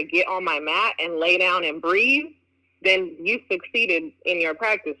just going to get on my mat and lay down and breathe, then you succeeded in your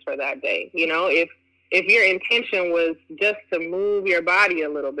practice for that day. You know, if your intention was just to move your body a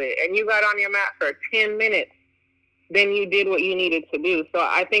little bit and you got on your mat for 10 minutes, then you did what you needed to do. So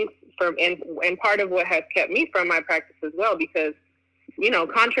I think and part of what has kept me from my practice as well, because, you know,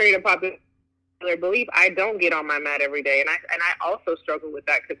 contrary to popular belief, I don't get on my mat every day. And I also struggle with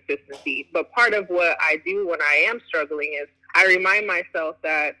that consistency. But part of what I do when I am struggling is I remind myself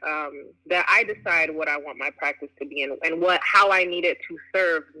that that I decide what I want my practice to be and how I need it to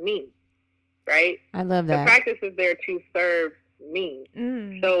serve me, right? I love that. The practice is there to serve me.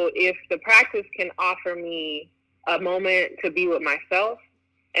 So if the practice can offer me a moment to be with myself,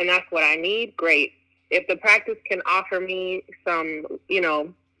 and that's what I need, great. If the practice can offer me some, you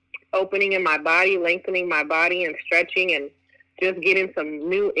know, opening in my body, lengthening my body and stretching and just getting some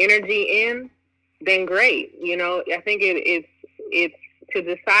new energy in, then great. You know, I think it's to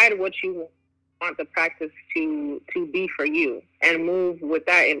decide what you want the practice to be for you and move with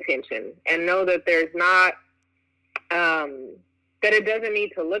that intention, and know that there's not, that it doesn't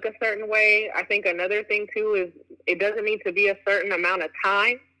need to look a certain way. I think another thing too is it doesn't need to be a certain amount of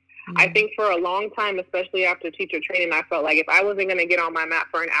time. I think for a long time, especially after teacher training, I felt like if I wasn't going to get on my mat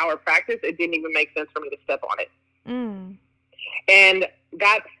for an hour practice, it didn't even make sense for me to step on it. And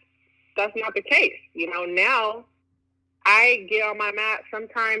that's not the case. You know, now I get on my mat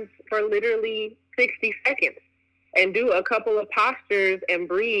sometimes for literally 60 seconds and do a couple of postures and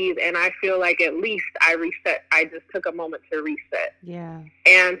breathe, and I feel like at least I reset. I just took a moment to reset. Yeah.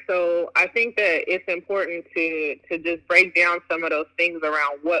 And so I think that it's important to just break down some of those things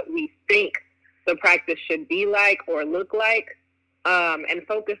around what we think the practice should be like or look like, and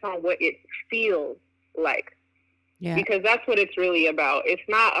focus on what it feels like. Yeah. Because that's what it's really about. It's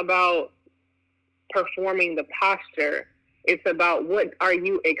not about performing the posture. It's about what are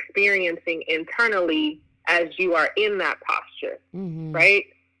you experiencing internally as you are in that posture, right?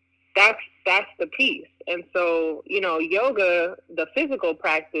 That's the piece. And so, you know, yoga, the physical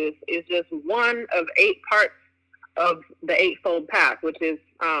practice, is just one of 8 parts of the Eightfold Path, which is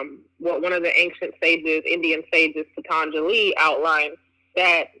what one of the ancient sages, Indian sages, Patanjali, outlined,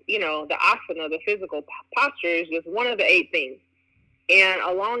 that, you know, the asana, the physical posture, is just one of the 8 things. And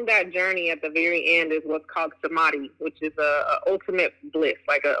along that journey, at the very end, is what's called samadhi, which is a ultimate bliss,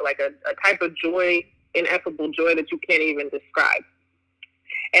 like a type of joy, ineffable joy that you can't even describe.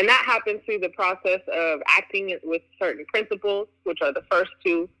 And that happens through the process of acting with certain principles, which are the first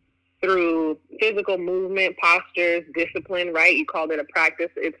 2, through physical movement, postures, discipline, right? You called it a practice.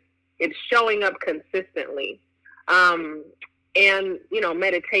 It's showing up consistently. And, you know,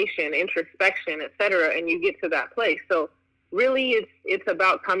 meditation, introspection, etc. And you get to that place. So really it's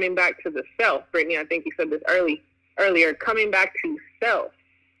about coming back to the self. Brittany, I think you said this earlier, coming back to self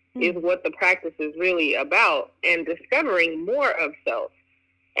is what the practice is really about, and discovering more of self.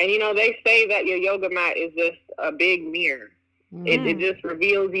 And, you know, they say that your yoga mat is just a big mirror. It just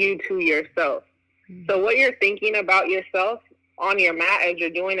reveals you to yourself. So what you're thinking about yourself on your mat as you're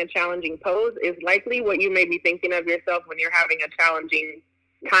doing a challenging pose is likely what you may be thinking of yourself when you're having a challenging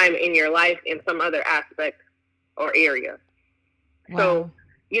time in your life in some other aspect or area. Wow. So,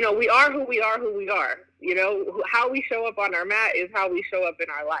 we are who we are, how we show up on our mat is how we show up in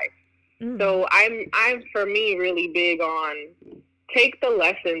our life. So I'm for me really big on take the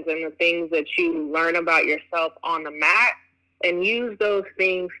lessons and the things that you learn about yourself on the mat and use those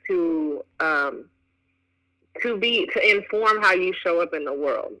things to inform how you show up in the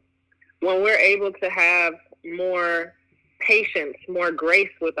world. When we're able to have more patience, more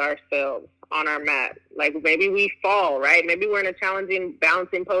grace with ourselves on our mat, like maybe we fall, right? Maybe we're in a challenging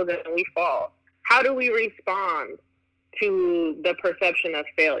balancing pose and we fall. How do we respond to the perception of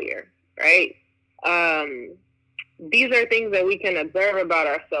failure, right? These are things that we can observe about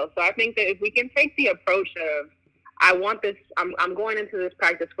ourselves. So I think that if we can take the approach of, I want this, I'm going into this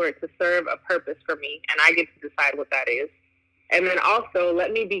practice for it to serve a purpose for me, and I get to decide what that is. And then also,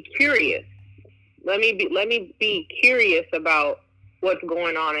 let me be curious. Let me be curious about what's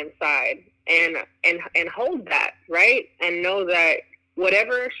going on inside, and hold that, right? And know that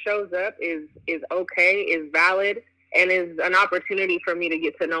whatever shows up is okay, is valid, and is an opportunity for me to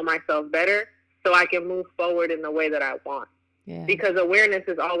get to know myself better, so I can move forward in the way that I want. Yeah. Because awareness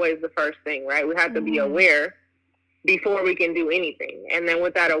is always the first thing, right? We have to be aware before we can do anything. And then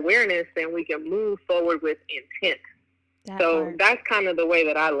with that awareness, then we can move forward with intent. That's kind of the way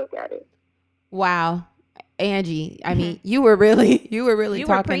that I look at it. Wow. Angie, I mean, you were really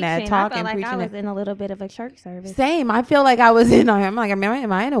talking that talk and like preaching. I was in a little bit of a church service. Same. I feel like I was in. I'm like, am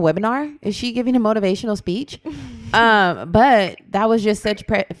I in a webinar? Is she giving a motivational speech? But that was just such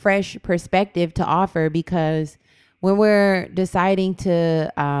fresh perspective to offer, because when we're deciding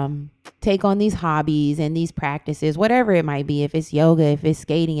to take on these hobbies and these practices, whatever it might be, if it's yoga, if it's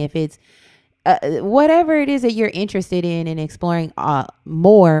skating, if it's whatever it is that you're interested in and exploring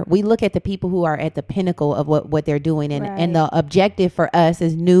more, we look at the people who are at the pinnacle of what they're doing. And the objective for us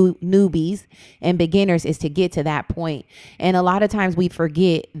as newbies and beginners is to get to that point. And a lot of times we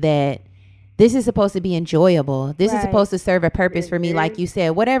forget that this is supposed to be enjoyable. This is supposed to serve a purpose for me, like you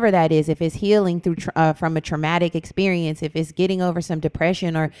said, whatever that is. If it's healing through from a traumatic experience, if it's getting over some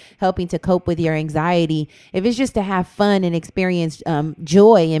depression or helping to cope with your anxiety, if it's just to have fun and experience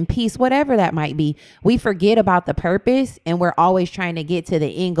joy and peace, whatever that might be, we forget about the purpose, and we're always trying to get to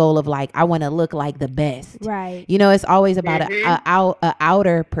the end goal of like, I want to look like the best. Right. It's always about a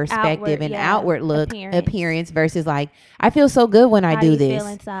outer perspective and outward look, appearance versus like, I feel so good when I do this.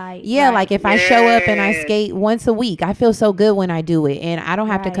 Feel inside. Yeah, like if I show up and I skate once a week, I feel so good when I do it. And I don't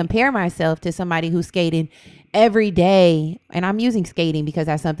have to compare myself to somebody who's skating every day. And I'm using skating because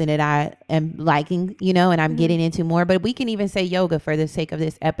that's something that I am liking, and I'm getting into more. But we can even say yoga for the sake of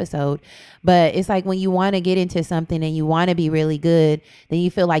this episode. But it's like when you want to get into something and you want to be really good, then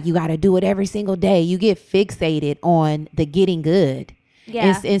you feel like you got to do it every single day. You get fixated on the getting good.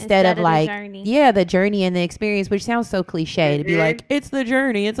 Yeah, instead of like, the journey and the experience, which sounds so cliche to be like, it's the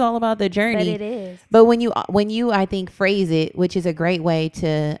journey. It's all about the journey. But it is. But when you, I think, phrase it, which is a great way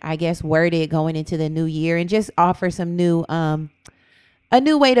to, I guess, word it going into the new year and just offer some new, a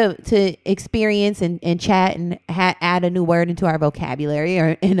new way to experience and chat and add a new word into our vocabulary,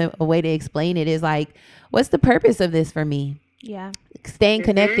 or in a way to explain it is like, what's the purpose of this for me? Yeah. Staying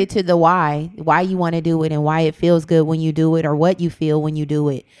connected to the why you want to do it and why it feels good when you do it, or what you feel when you do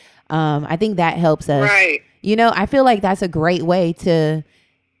it. I think that helps us. Right. I feel like that's a great way to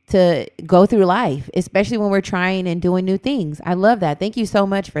go through life, especially when we're trying and doing new things. I love that. Thank you so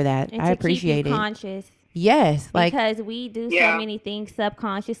much for that. And I appreciate it. Conscious. Yes. Because we do so many things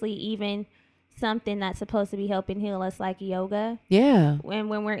subconsciously, even something that's supposed to be helping heal us, like yoga. Yeah. When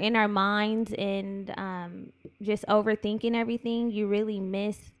we're in our minds and just overthinking everything, you really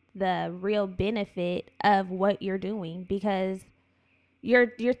miss the real benefit of what you're doing, because you're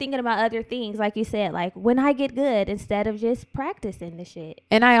thinking about other things, like you said, like when I get good, instead of just practicing the shit.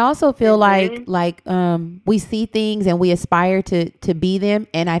 And I also feel like we see things and we aspire to be them,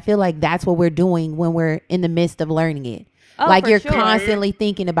 and I feel like that's what we're doing when we're in the midst of learning it. Oh, like you're constantly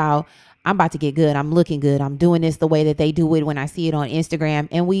thinking about, I'm about to get good. I'm looking good. I'm doing this the way that they do it when I see it on Instagram.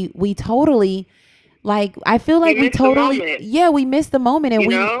 And we totally, like, I feel like we miss the moment, and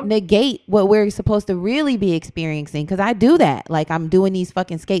we negate what we're supposed to really be experiencing. Cause I do that. Like, I'm doing these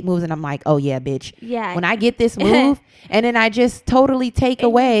fucking skate moves and I'm like, oh yeah, bitch. Yeah. When I get this move, and then I just totally take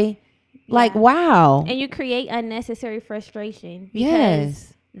away, like, wow. And you create unnecessary frustration.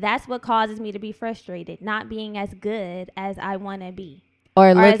 Yes. That's what causes me to be frustrated, not being as good as I want to be. or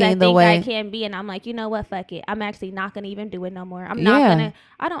as looking I the think way I can be. And I'm like, you know what? Fuck it. I'm actually not going to even do it no more. I'm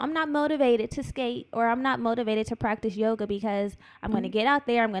not motivated to skate, or I'm not motivated to practice yoga because I'm going to get out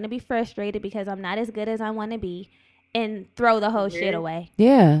there. I'm going to be frustrated because I'm not as good as I want to be, and throw the whole shit away.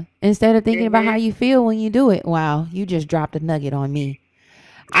 Yeah. Instead of thinking about how you feel when you do it. Wow. You just dropped a nugget on me.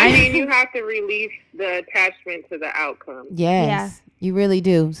 I mean, you have to release the attachment to the outcome. Yes, you really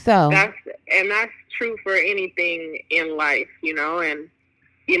do. So that's true for anything in life, and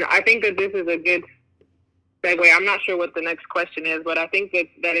I think that this is a good segue. I'm not sure what the next question is, but I think that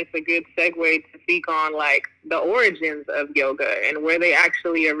it's a good segue to speak on like the origins of yoga and where they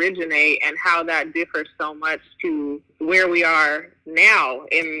actually originate and how that differs so much to where we are now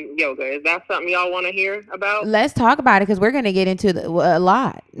in yoga. Is that something y'all want to hear about? Let's talk about it, because we're going to get into a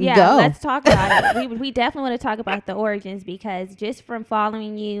lot. Yeah, let's talk about it. We definitely want to talk about the origins, because just from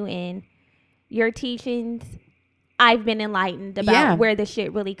following you and your teachings, I've been enlightened about where the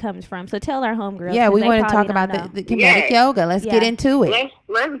shit really comes from. So tell our homegirls. Yeah, we want to talk about the kinetic yoga. Let's get into it.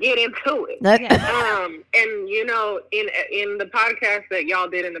 Let's get into it. And in the podcast that y'all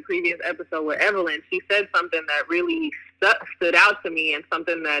did in the previous episode with Evelyn, she said something that really stood out to me and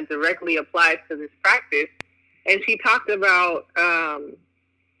something that directly applies to this practice. And she talked about now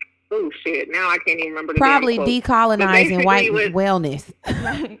I can't even remember the probably decolonizing white wellness.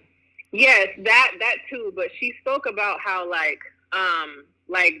 Yes, that too. But she spoke about how like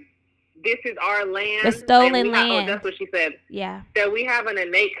this is our land, the stolen land. That's what she said. Yeah, that we have an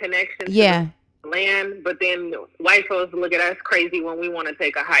innate connection to the land, but then white folks look at us crazy when we want to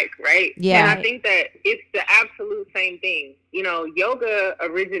take a hike, right? Yeah, and I think that it's the absolute same thing. Yoga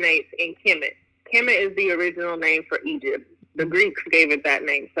originates in Kemet. Kemet is the original name for Egypt. The Greeks gave it that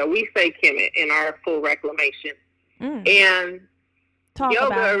name, so we say Kemet in our full reclamation. And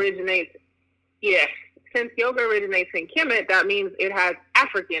yoga originates, since yoga originates in Kemet, that means it has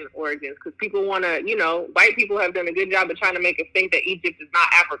African origins, because people want to, white people have done a good job of trying to make us think that Egypt is not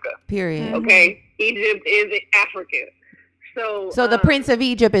Africa. Period. Okay? Egypt is Africa. So the Prince of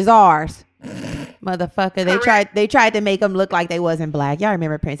Egypt is ours. Motherfucker. They tried to make him look like they wasn't black. Y'all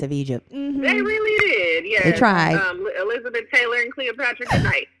remember Prince of Egypt? Mm-hmm. They really did. Yeah. They tried. Elizabeth Taylor and Cleopatra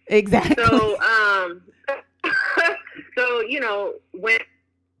tonight. Exactly. So, when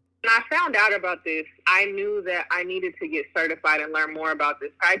I found out about this, I knew that I needed to get certified and learn more about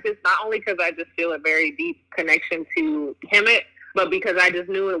this practice, not only because I just feel a very deep connection to Kemet, but because I just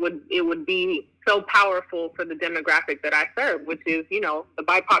knew it would be so powerful for the demographic that I serve, which is, the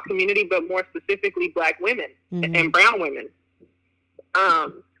BIPOC community, but more specifically Black women and brown women.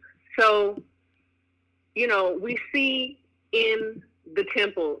 So, we see in the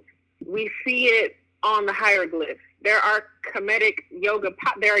temples, we see it on the hieroglyphs. There are Kemetic yoga,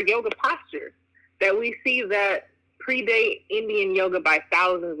 there are yoga postures that we see that predate Indian yoga by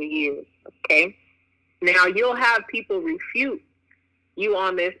thousands of years, okay? Now, you'll have people refute you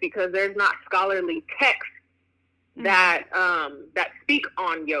on this because there's not scholarly texts that speak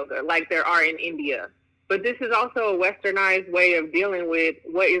on yoga like there are in India. But this is also a westernized way of dealing with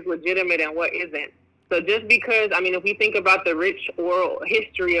what is legitimate and what isn't. So just because, if we think about the rich oral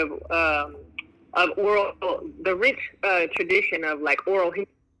history of the rich tradition of like oral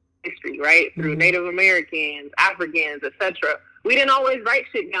history, right? Through Native Americans, Africans, etc. We didn't always write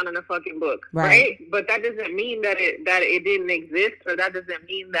shit down in a fucking book, right? But that doesn't mean that it didn't exist, or that doesn't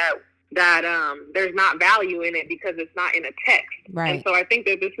mean that there's not value in it because it's not in a text. Right. And so I think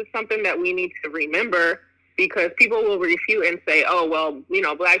that this is something that we need to remember, because people will refute and say, oh, well,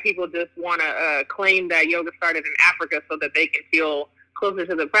 Black people just want to claim that yoga started in Africa so that they can feel closer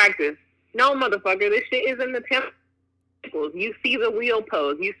to the practice. No, motherfucker, this shit is in the temples. You see the wheel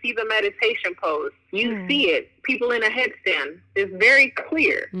pose. You see the meditation pose. You see it. People in a headstand. It's very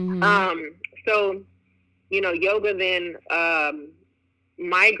clear. So, yoga then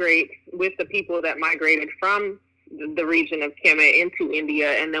migrates with the people that migrated from the region of Kemet into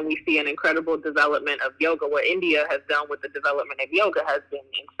India, and then we see an incredible development of yoga. What India has done with the development of yoga has been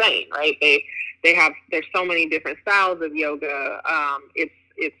insane, right? There's so many different styles of yoga. It's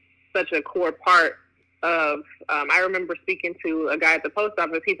such a core part of, I remember speaking to a guy at the post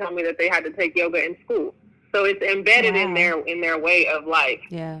office. He told me that they had to take yoga in school. So it's embedded in their way of life.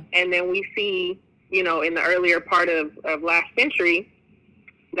 Yeah. And then we see, in the earlier part of last century,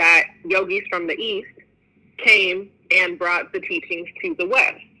 that yogis from the East came and brought the teachings to the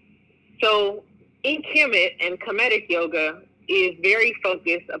West. So in Kemet and Kemetic yoga is very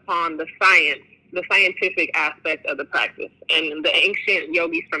focused upon the scientific aspect of the practice. And the ancient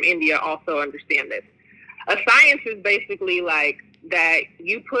yogis from India also understand this. A science is basically like that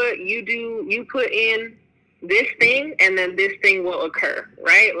you put in this thing and then this thing will occur,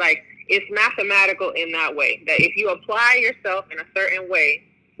 right? Like, it's mathematical in that way, that if you apply yourself in a certain way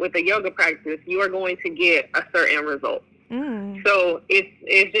with a yoga practice, you are going to get a certain result. So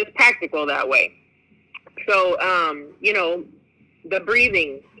it's just practical that way. So, the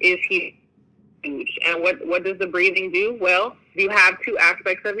breathing is huge. And what does the breathing do? Well, you have two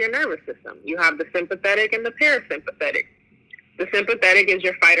aspects of your nervous system. You have the sympathetic and the parasympathetic. The sympathetic is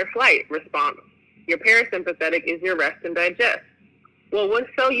your fight or flight response. Your parasympathetic is your rest and digest. Well, what's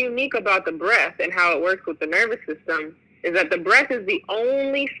so unique about the breath and how it works with the nervous system is that the breath is the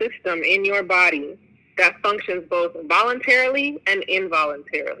only system in your body that functions both voluntarily and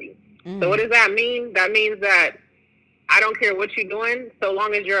involuntarily. So what does that mean? That means that I don't care what you're doing, so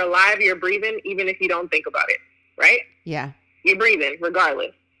long as you're alive, you're breathing, even if you don't think about it, right? Yeah. You're breathing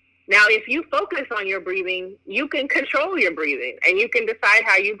regardless. Now, if you focus on your breathing, you can control your breathing and you can decide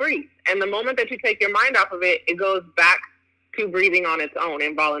how you breathe. And the moment that you take your mind off of it, it goes back to breathing on its own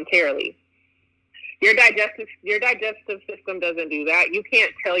involuntarily. Your digestive system doesn't do that. You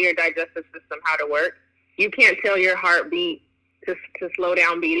can't tell your digestive system how to work. You can't tell your heartbeat to slow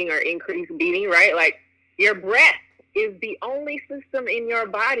down beating or increase beating, right? Like, your breath is the only system in your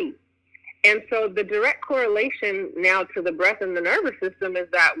body. And so the direct correlation now to the breath and the nervous system is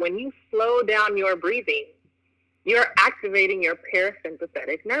that when you slow down your breathing, you're activating your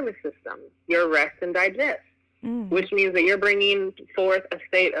parasympathetic nervous system, your rest and digest, which means that you're bringing forth a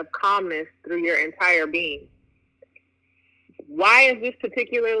state of calmness through your entire being. Why is this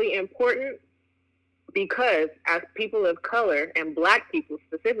particularly important? Because as people of color and Black people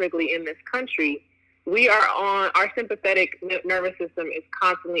specifically in this country, our sympathetic nervous system is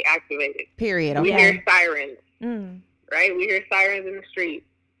constantly activated. Period. Okay. We hear sirens, right? We hear sirens in the street,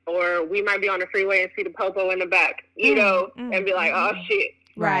 or we might be on the freeway and see the popo in the back, and be like, oh shit.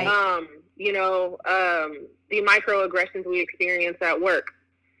 Right. The microaggressions we experience at work,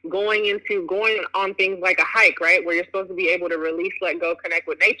 going on things like a hike, right? Where you're supposed to be able to release, let go, connect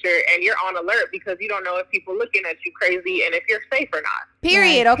with nature, and you're on alert because you don't know if people looking at you crazy and if you're safe or not.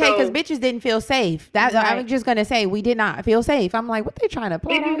 Period. Right. Okay, because bitches didn't feel safe. I was just gonna say we did not feel safe. I'm like, what they trying to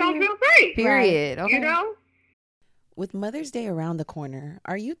play? Bitches don't feel safe. Period. Right. Okay. With Mother's Day around the corner,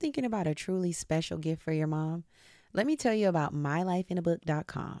 are you thinking about a truly special gift for your mom? Let me tell you about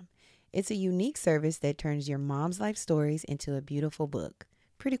mylifeinabook.com. It's a unique service that turns your mom's life stories into a beautiful book.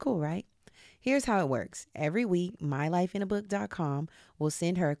 Pretty cool, right? Here's how it works. Every week, mylifeinabook.com will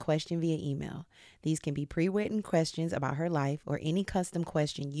send her a question via email. These can be pre-written questions about her life or any custom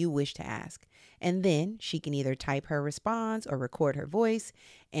question you wish to ask. And then she can either type her response or record her voice,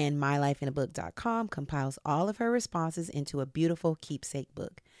 and mylifeinabook.com compiles all of her responses into a beautiful keepsake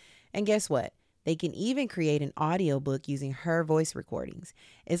book. And guess what? They can even create an audio book using her voice recordings.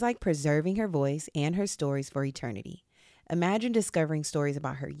 It's like preserving her voice and her stories for eternity. Imagine discovering stories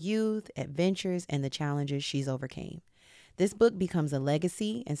about her youth, adventures, and the challenges she's overcame. This book becomes a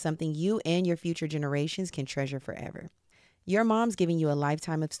legacy and something you and your future generations can treasure forever. Your mom's giving you a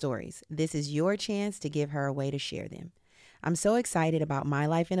lifetime of stories. This is your chance to give her a way to share them. I'm so excited about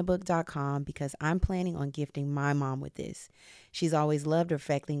mylifeinabook.com because I'm planning on gifting my mom with this. She's always loved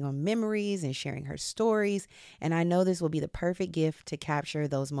reflecting on memories and sharing her stories, and I know this will be the perfect gift to capture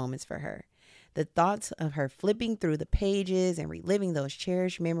those moments for her. The thoughts of her flipping through the pages and reliving those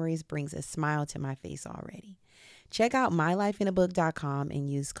cherished memories brings a smile to my face already. Check out mylifeinabook.com and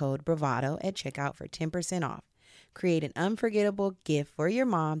use code BRAVADO at checkout for 10% off. Create an unforgettable gift for your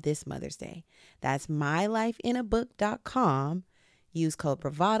mom this Mother's Day. That's mylifeinabook.com. Use code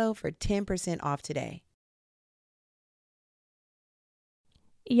BRAVADO for 10% off today.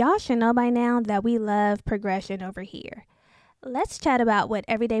 Y'all should know by now that we love progression over here. Let's chat about what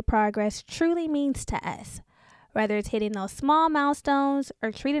everyday progress truly means to us. Whether it's hitting those small milestones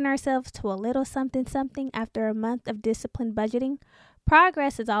or treating ourselves to a little something after a month of disciplined budgeting,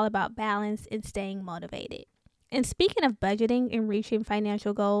 progress is all about balance and staying motivated. And speaking of budgeting and reaching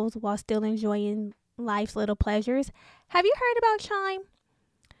financial goals while still enjoying life's little pleasures, have you heard about Chime?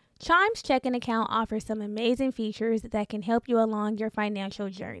 Chime's checking account offers some amazing features that can help you along your financial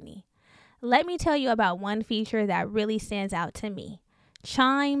journey. Let me tell you about one feature that really stands out to me.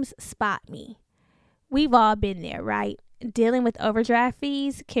 Chime's Spot Me. We've all been there, right? Dealing with overdraft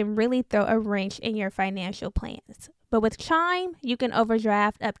fees can really throw a wrench in your financial plans. But with Chime, you can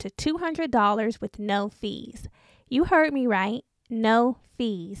overdraft up to $200 with no fees. You heard me right. No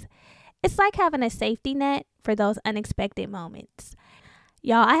fees. It's like having a safety net for those unexpected moments.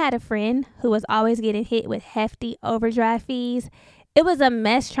 Y'all, I had a friend who was always getting hit with hefty overdraft fees. It was a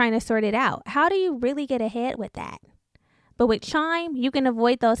mess trying to sort it out. How do you really get ahead with that? But with Chime, you can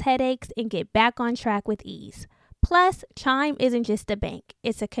avoid those headaches and get back on track with ease. Plus, Chime isn't just a bank,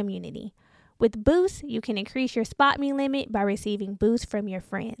 it's a community. With Boost, you can increase your SpotMe limit by receiving boosts from your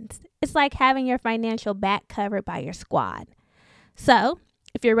friends. It's like having your financial back covered by your squad. So,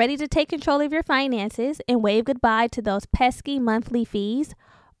 if you're ready to take control of your finances and wave goodbye to those pesky monthly fees,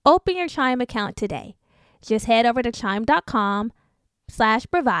 open your Chime account today. Just head over to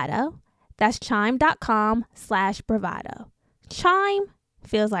chime.com/bravado. That's chime.com/bravado. Chime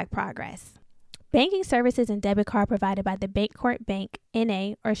feels like progress. Banking services and debit card provided by the Bancorp Bank,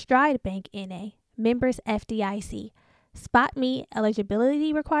 N.A. or Stride Bank, N.A. Members FDIC. SpotMe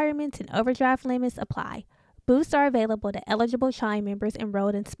eligibility requirements and overdraft limits apply. Boosts are available to eligible Chime members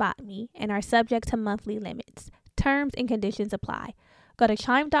enrolled in SpotMe and are subject to monthly limits. Terms and conditions apply. Go to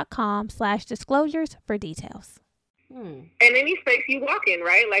chime.com/disclosures for details. In any space you walk in,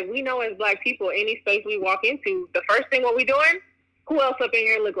 right? Like, we know as Black people, any space we walk into, the first thing what we doing, who else up in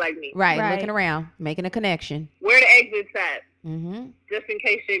here look like me? Right. Looking around, making a connection. Where the exits at? Mm-hmm. Just in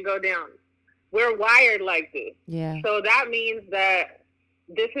case shit go down. We're wired like this. Yeah. So that means that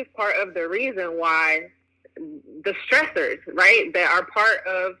this is part of the reason why the stressors, right, that are part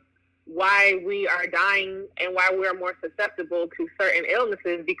of why we are dying and why we're more susceptible to certain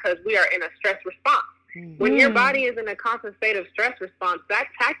illnesses, because we are in a stress response. Mm-hmm. When your body is in a constant state of stress response, that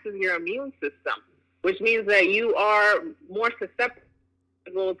taxes your immune system, which means that you are more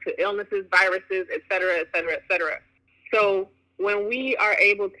susceptible to illnesses, viruses, et cetera, et cetera, et cetera. So when we are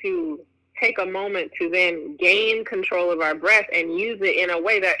able to take a moment to then gain control of our breath and use it in a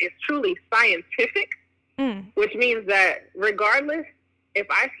way that is truly scientific, which means that regardless, if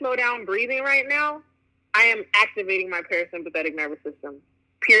I slow down breathing right now, I am activating my parasympathetic nervous system,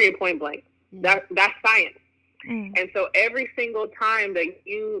 period, point blank. That's science. And so every single time that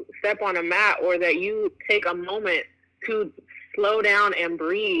you step on a mat or that you take a moment to slow down and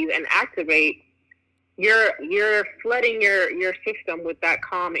breathe and activate, you're flooding your system with that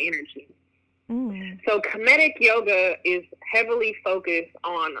calm energy. So Kemetic yoga is heavily focused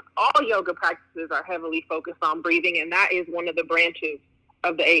on, all yoga practices are heavily focused on breathing, and that is one of the branches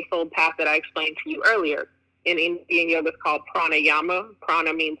of the Eightfold Path that I explained to you earlier. In Indian yoga, it's called pranayama.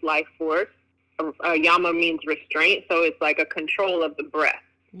 Prana means life force. Yama means restraint, so it's like a control of the breath.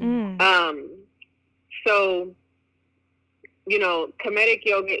 So, you know, Kemetic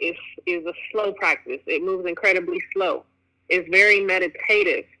yoga is a slow practice. It moves incredibly slow. It's very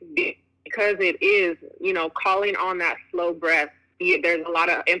meditative because it is, you know, calling on that slow breath. There's a lot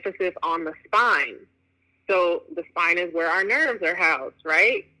of emphasis on the spine. So the spine is where our nerves are housed,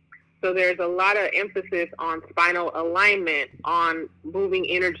 right? So there's a lot of emphasis on spinal alignment, on moving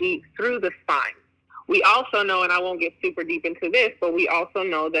energy through the spine. We also know, and I won't get super deep into this, but we also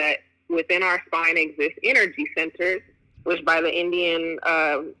know that within our spine exist energy centers, which by the in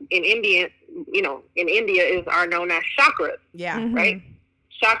India are known as chakras. Yeah. Right?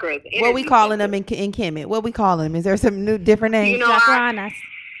 Chakras. What we calling them in Kemet? What we calling them? Is there some new different names? You know, I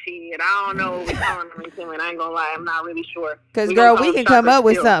don't know what we calling them in Kemet. I ain't gonna lie, I'm not really sure. Because girl, we can come up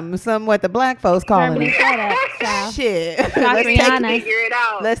with something what the Black folks calling them. Shit. Figure it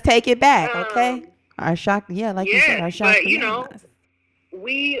out. Let's take it back, okay? Our chakra, you said, our chakra. But you know,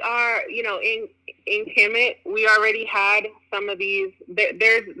 we are, you know, in Kemet, we already had some of these. There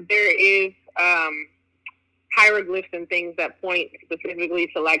is hieroglyphs and things that point specifically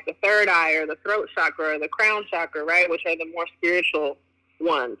to like the third eye or the throat chakra or the crown chakra, right? Which are the more spiritual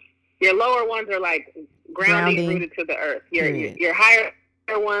ones. Your lower ones are like grounding, rooted to the earth. Your higher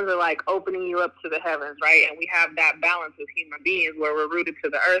ones are like opening you up to the heavens, right? And we have that balance as human beings where we're rooted to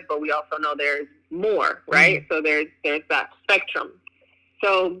the earth, but we also know there's more, right? So there's that spectrum.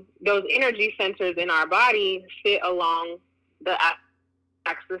 So those energy centers in our body sit along the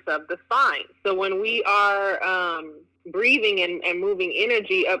axis of the spine. So when we are breathing and moving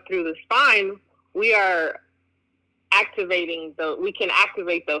energy up through the spine, we are we can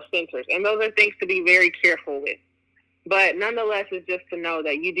activate those centers. And those are things to be very careful with. But nonetheless, it's just to know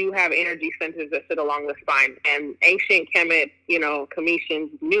that you do have energy centers that sit along the spine. And ancient Kemet, you know,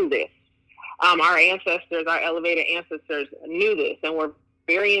 Cometians knew this. Our ancestors, our elevated ancestors knew this and were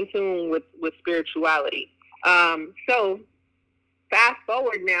very in tune with spirituality. So fast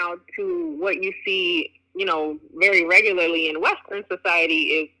forward now to what you see, you know, very regularly in Western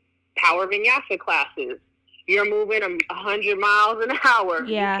society is power vinyasa classes. You're moving 100 miles an hour.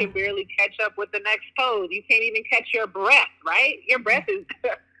 Yeah. You can barely catch up with the next pose. You can't even catch your breath, right? Your breath is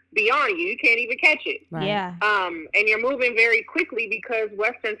beyond you. You can't even catch it. Right. Yeah. And you're moving very quickly because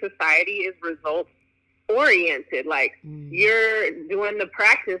Western society is results oriented. Like you're doing the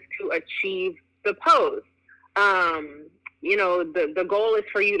practice to achieve the pose. the goal is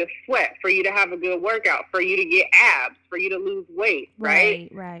for you to sweat, for you to have a good workout, for you to get abs, for you to lose weight, right?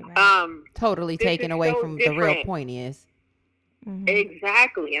 Right. Totally taken away from the real point is. Mm-hmm.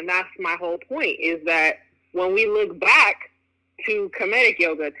 Exactly. And that's my whole point, is that when we look back to Kemetic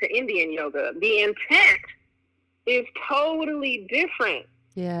yoga, to Indian yoga, the intent is totally different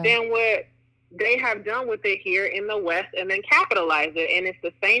than what they have done with it here in the West and then capitalize it. And it's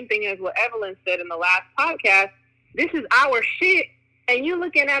the same thing as what Evelyn said in the last podcast. This is our shit, and you're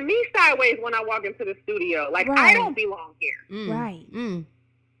looking at me sideways when I walk into the studio. Like, I don't belong here. Right.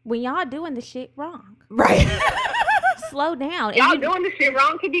 When y'all doing the shit wrong. Right. Slow down. Y'all doing the shit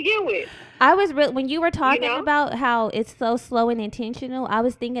wrong to begin with. I was when you were talking about how it's so slow and intentional, I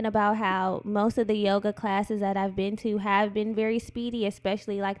was thinking about how most of the yoga classes that I've been to have been very speedy,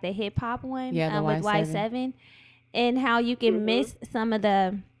 especially like the hip hop one with Y7, and how you can miss some of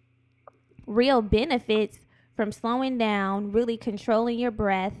the real benefits from slowing down, really controlling your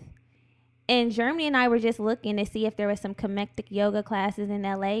breath. And Germany and I were just looking to see if there was some Kemetic yoga classes in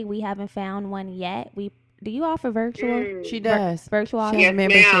LA. We haven't found one yet. Do you offer virtual? She does. Virtual? Yes,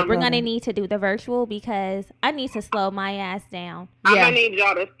 ma'am. We're going to need to do the virtual because I need to slow my ass down. I'm going to need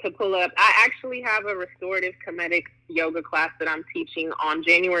y'all to pull up. I actually have a restorative Kemetic yoga class that I'm teaching on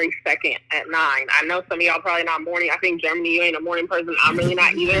January 2nd at 9. I know some of y'all probably not morning. I think, Germany, you ain't a morning person. I'm really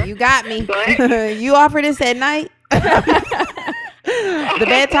not either. You got me. But you offer this at night? The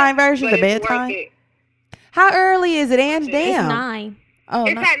bedtime version? The bedtime? How early is it, Ange? Damn. It's 9. Oh,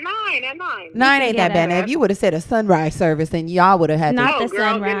 it's at 9. At 9. 9 ain't that bad. Now, if you would have said a sunrise service, then y'all would have had not to. The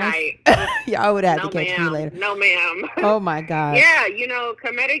sunrise. Y'all would have had to catch me later. No, ma'am. Oh my God. Yeah,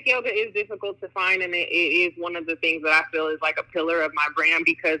 Kemetic yoga is difficult to find, and it is one of the things that I feel is like a pillar of my brand,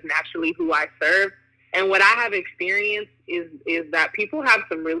 because naturally who I serve and what I have experienced is that people have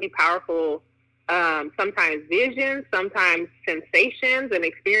some really powerful, sometimes visions, sometimes sensations and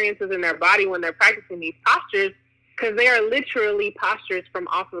experiences in their body when they're practicing these postures, because they are literally postures from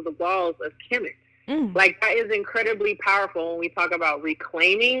off of the walls of Kemet. Like, that is incredibly powerful when we talk about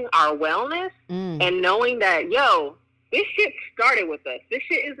reclaiming our wellness and knowing that, this shit started with us. This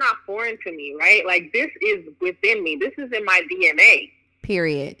shit is not foreign to me, right? Like, this is within me. This is in my DNA.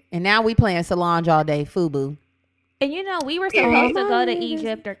 Period. And now we playing Solange all day, FUBU. And we were supposed to go to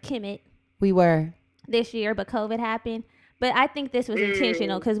Egypt or Kemet. We were. This year, but COVID happened. But I think this was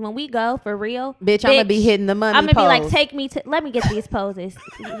intentional, because when we go for real, bitch, I'm gonna be hitting the money. I'm gonna be like, let me get these poses.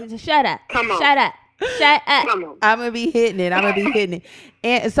 Shut up. Come on. Shut up. Come on. I'm gonna be hitting it.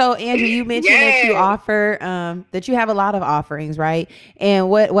 And so, Angie, you mentioned that you offer, that you have a lot of offerings, right?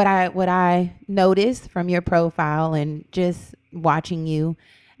 And what I noticed from your profile and just watching you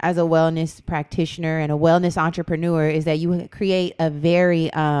as a wellness practitioner and a wellness entrepreneur is that you create a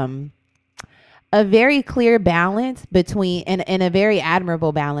very clear balance between, and a very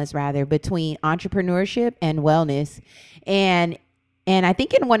admirable balance rather, between entrepreneurship and wellness. And I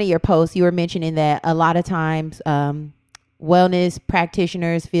think in one of your posts, you were mentioning that a lot of times wellness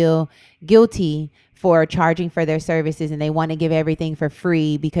practitioners feel guilty for charging for their services, and they want to give everything for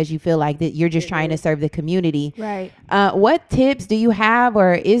free because you feel like that you're just trying to serve the community. Right. What tips do you have,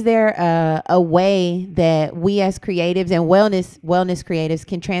 or is there a way that we as creatives and wellness creatives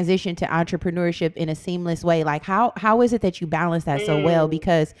can transition to entrepreneurship in a seamless way? Like, how is it that you balance that so well?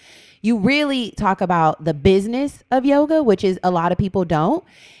 Because you really talk about the business of yoga, which is a lot of people don't.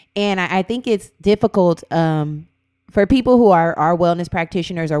 And I think it's difficult for people who are wellness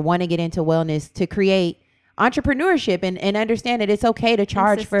practitioners or want to get into wellness to create entrepreneurship and understand that it's okay to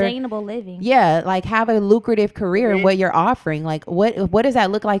charge for sustainable living. Yeah, like have a lucrative career in what you're offering. Like what does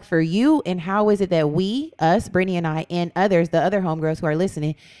that look like for you, and how is it that us, Brittany and I, and others, the other homegirls who are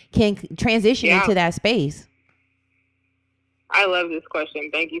listening, can transition into that space? I love this question.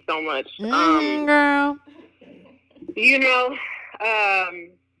 Thank you so much. Girl.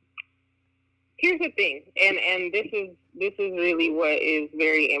 Here's the thing, and this is really what is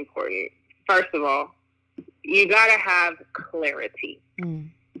very important. First of all, you gotta have clarity.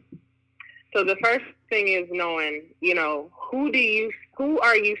 So the first thing is knowing, who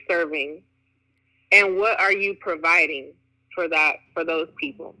are you serving, and what are you providing for those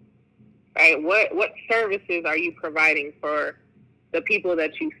people, right? What services are you providing for the people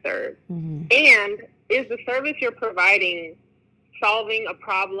that you serve, and is the service you're providing solving a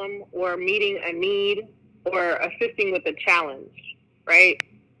problem or meeting a need or assisting with a challenge, right?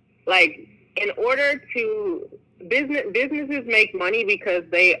 Like, in order to businesses make money because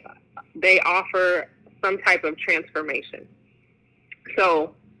they offer some type of transformation.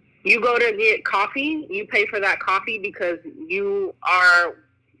 So you go to get coffee, you pay for that coffee because you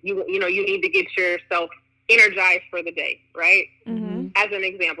need to get yourself energized for the day, right? As an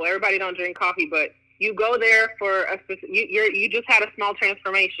example, everybody don't drink coffee, but you go there for a specific, you just had a small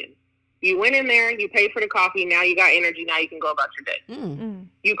transformation. You went in there, you paid for the coffee, now you got energy, now you can go about your day.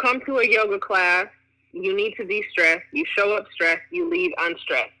 You come to a yoga class, you need to de-stress, you show up stressed, you leave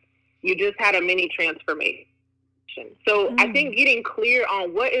unstressed. You just had a mini transformation. So I think getting clear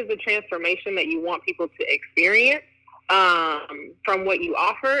on what is the transformation that you want people to experience from what you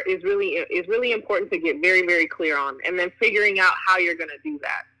offer is really important to get very, very clear on, and then figuring out how you're going to do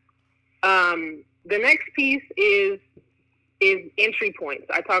that. The next piece is entry points.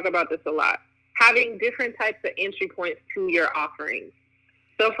 I talk about this a lot. Having different types of entry points to your offerings.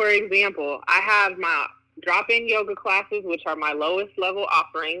 So, for example, I have my drop-in yoga classes, which are my lowest level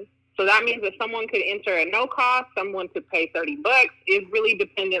offerings. So that means that someone could enter at no cost, someone could pay $30. It's really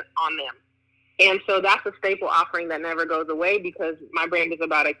dependent on them. And so that's a staple offering that never goes away because my brand is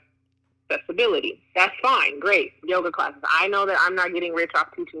about accessibility. That's fine. Great. Yoga classes. I know that I'm not getting rich off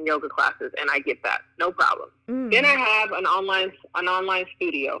teaching yoga classes, and I get that. No problem. Then I have an online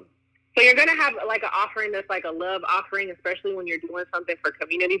studio. So you're going to have like an offering that's like a love offering, especially when you're doing something for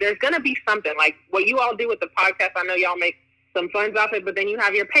community. There's going to be something like what you all do with the podcast. I know y'all make some funds off it, but then you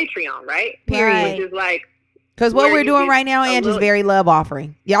have your Patreon, right? Period. Which is like, because what we're doing right now, Angie's very love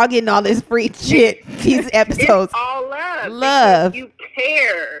offering. Y'all getting all this free shit, these episodes. It's all love. Love. You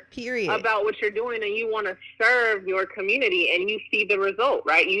care. Period. About what you're doing, and you want to serve your community, and you see the result,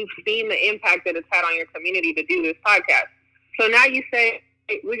 right? You've seen the impact that it's had on your community to do this podcast. So now you say,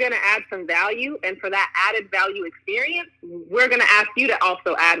 hey, we're going to add some value, and for that added value experience, we're going to ask you to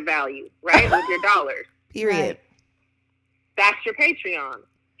also add value, right, with your dollars. Period. Right? That's your Patreon.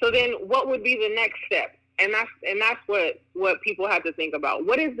 So then what would be the next step? And that's what people have to think about.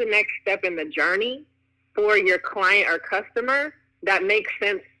 What is the next step in the journey for your client or customer that makes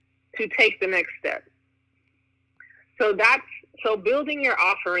sense to take the next step? So building your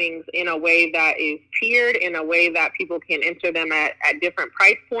offerings in a way that is tiered, in a way that people can enter them at different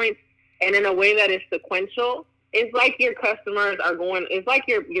price points, and in a way that is sequential. It's like your customers are going, it's like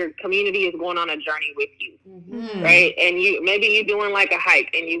your community is going on a journey with you, right? And maybe you're doing like a hike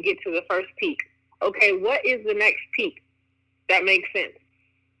and you get to the first peak. Okay, what is the next peak that makes sense?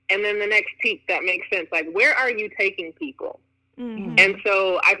 And then the next peak that makes sense. Like, where are you taking people? And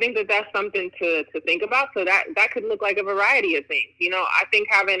so I think that that's something to think about. So that could look like a variety of things. You know, I think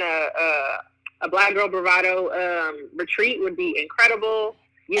having a Black Girl Bravado retreat would be incredible.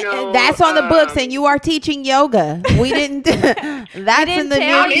 You know, and that's on the books, and you are teaching yoga. We didn't. That's in the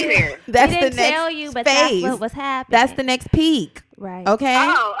new. That's the next tell you, but phase. That's what was happening. That's the next peak. Right. Okay.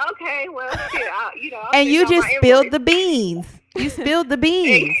 Oh, okay. Well, shit, and you just spilled the beans. You spilled the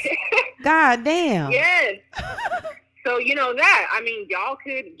beans. God damn. Yes. So that. I mean, y'all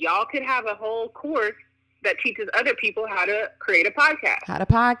could have a whole course that teaches other people how to create a podcast. How to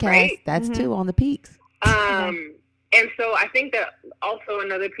podcast. Right? That's too on the peaks. And so I think that also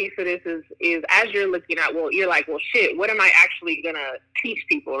another piece of this is as you're looking at, you're like, well, shit, what am I actually going to teach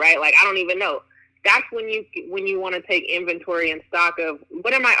people, right? Like, I don't even know. That's when you want to take inventory and stock of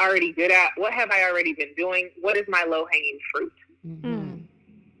what am I already good at? What have I already been doing? What is my low-hanging fruit?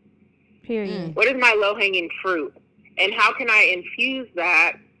 Period. What is my low-hanging fruit? And how can I infuse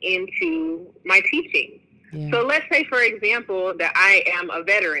that into my teaching? Yeah. So let's say, for example, that I am a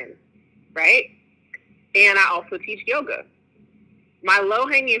veteran, right? And I also teach yoga. My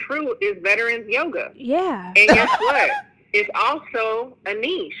low-hanging fruit is veterans yoga. Yeah. And guess what? It's also a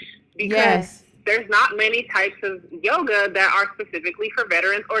niche because there's not many types of yoga that are specifically for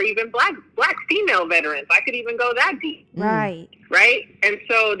veterans or even black female veterans. I could even go that deep. Right. Right? And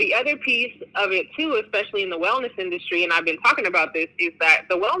so the other piece of it too, especially in the wellness industry, and I've been talking about this, is that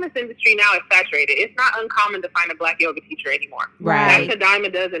the wellness industry now is saturated. It's not uncommon to find a black yoga teacher anymore. Right. That's a dime a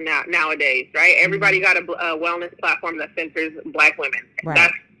dozen nowadays, right? Everybody got a wellness platform that centers black women.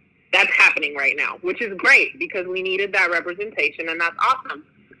 Right. That's happening right now, which is great because we needed that representation, and that's awesome.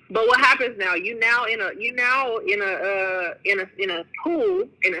 But what happens now? You now in a pool,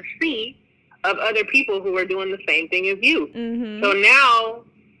 in a sea of other people who are doing the same thing as you. So now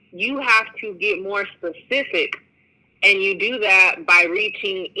you have to get more specific, and you do that by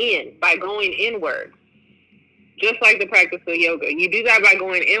reaching in, by going inward. Just like the practice of yoga. You do that by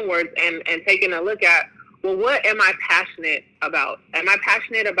going inwards and taking a look at, well, what am I passionate about? Am I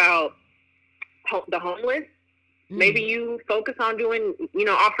passionate about the homeless? Maybe you focus on doing,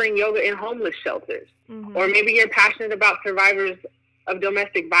 offering yoga in homeless shelters. Or maybe you're passionate about survivors of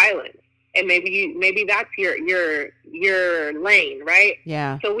domestic violence. And maybe that's your lane, right?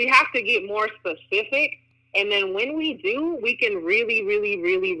 Yeah. So we have to get more specific And then when we do, we can really, really,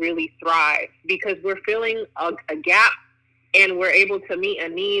 really, really thrive because we're filling a gap and we're able to meet a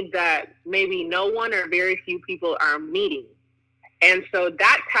need that maybe no one or very few people are meeting. And so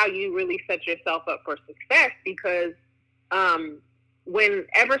that's how you really set yourself up for success because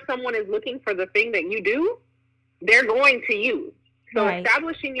whenever someone is looking for the thing that you do, they're going to you. So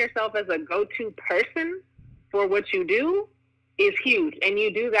establishing yourself as a go-to person for what you do is huge. And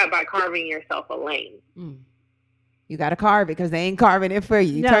you do that by carving yourself a lane. You got to carve it because they ain't carving it for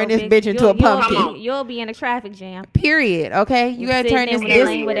you. Turn this bitch into a pumpkin. You'll be in a traffic jam. Period. Okay? You got to turn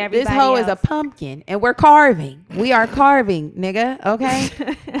this hoe is a pumpkin and we're carving. We are carving, nigga.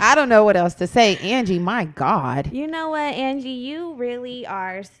 Okay? I don't know what else to say. Angie, my God. You know what, Angie? You really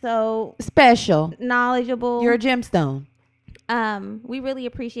are so special. Knowledgeable. You're a gemstone. We really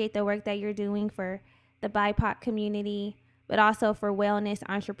appreciate the work that you're doing for the BIPOC community, but also for wellness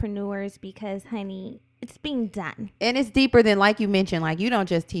entrepreneurs because, honey, it's being done. And it's deeper than, like you mentioned, like you don't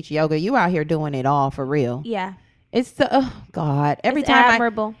just teach yoga. You out here doing it all for real. Yeah. It's, oh God. It's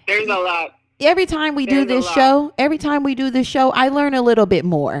admirable. There's a lot. Every time we do this show, I learn a little bit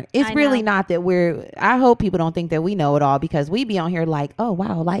more. It's really not that I hope people don't think that we know it all because we be on here like, oh,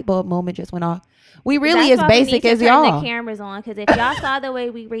 wow, light bulb moment just went off. We really as basic as y'all. Turn the cameras on because if y'all saw the way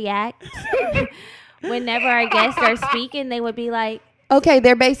we react whenever our guests are speaking, they would be like, okay,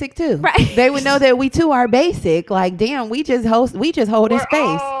 they're basic too. Right. They would know that we too are basic. Like, damn, we just hold in space.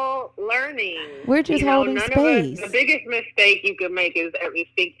 We're all learning. We're just holding space. The biggest mistake you could make is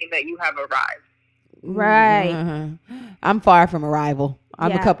thinking that you have arrived. Right. Mm-hmm. I'm far from arrival.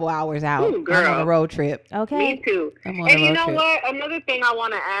 I'm a couple hours out. Ooh, girl. I'm on a road trip. Okay. Me too. And you know what? Another thing I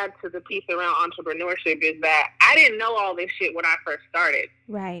want to add to the piece around entrepreneurship is that I didn't know all this shit when I first started.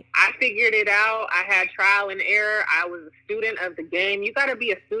 Right. I figured it out. I had trial and error. I was a student of the game. You got to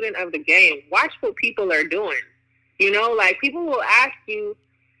be a student of the game. Watch what people are doing. You know, like people will ask you,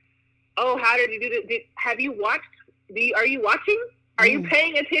 oh, how did you do this? Have you watched? Are you watching? Are you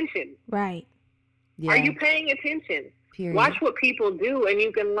paying attention? Right. Yeah. Are you paying attention? Period. Watch what people do, and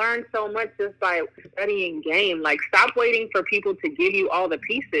you can learn so much just by studying game. Like, stop waiting for people to give you all the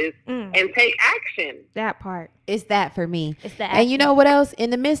pieces and take action. That part. It's that for me. It's that. And you know what else? In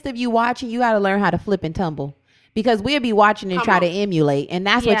the midst of you watching, you got to learn how to flip and tumble because we'll be watching and try to emulate, and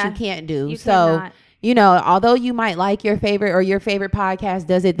that's what you can't do. You cannot. You know, although you might like your favorite or your favorite podcast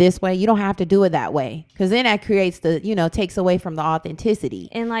does it this way, you don't have to do it that way because then that creates takes away from the authenticity.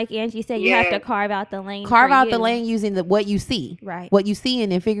 And like Angie said, you have to carve out the lane. Carve out the lane using what you see. Right. What you see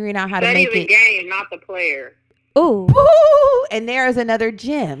and then figuring out how to make it. Study the game, not the player. Ooh. And there is another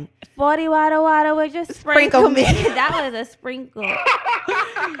gem. 40 wada with just sprinkle me. That was a sprinkle.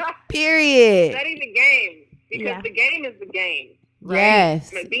 Period. Study the game because the game is the game. Right?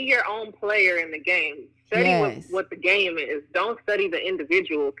 Yes. Be your own player in the game. Study what the game is. Don't study the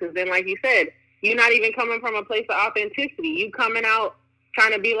individual because then, like you said, you're not even coming from a place of authenticity. You coming out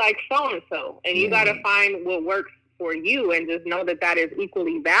trying to be like so-and-so. And you got to find what works for you and just know that is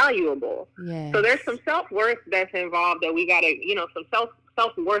equally valuable. Yes. So there's some self-worth that's involved that we got to, some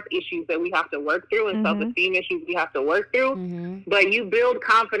self-worth issues that we have to work through and self-esteem issues we have to work through. But you build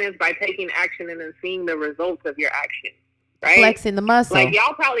confidence by taking action and then seeing the results of your action. Right? Flexing the muscle. Like,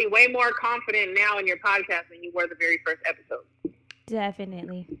 y'all probably way more confident now in your podcast than you were the very first episode.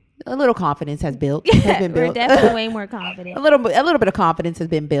 Definitely. A little confidence has been built. We're definitely way more confident. A little bit of confidence has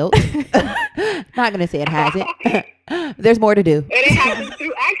been built. Not gonna say it hasn't. There's more to do. And it happens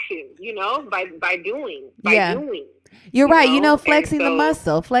through action, by doing. You're right. Flexing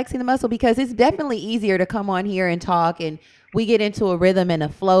the muscle because it's definitely easier to come on here and talk and we get into a rhythm and a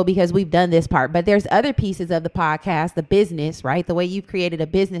flow because we've done this part. But there's other pieces of the podcast, the business, right? The way you've created a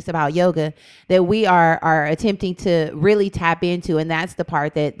business about yoga that we are attempting to really tap into. And that's the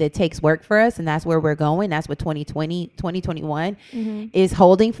part that takes work for us. And that's where we're going. That's what 2021 is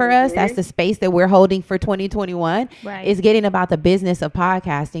holding for us. That's the space that we're holding for 2021 is getting about the business of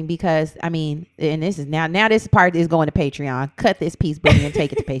podcasting because, and this is now this part is going to Patreon. Cut this piece, Booty, and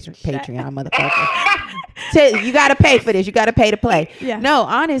take it to Patreon, motherfucker. You got to pay for this. You got to pay to play. Yeah. No,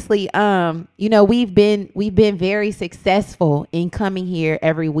 honestly, we've been very successful in coming here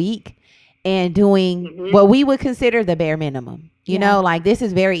every week and doing what we would consider the bare minimum. You know, like this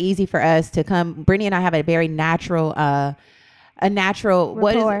is very easy for us to come. Brittany and I have a very natural a natural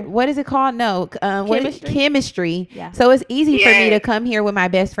what is it called? No, chemistry. Yeah. So it's easy for me to come here with my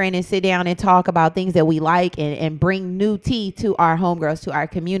best friend and sit down and talk about things that we like and bring new tea to our homegirls, to our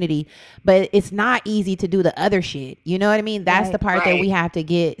community. But it's not easy to do the other shit. You know what I mean? That's the part that we have to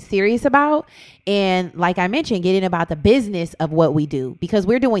get serious about. And like I mentioned, getting about the business of what we do, because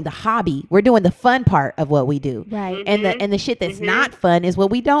we're doing the hobby. We're doing the fun part of what we do. Right. And the shit that's not fun is what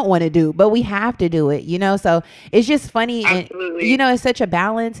we don't want to do, but we have to do it, you know? So it's just funny. Absolutely. And, you know, it's such a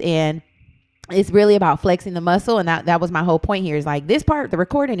balance, and it's really about flexing the muscle. And that was my whole point here, is like, this part, the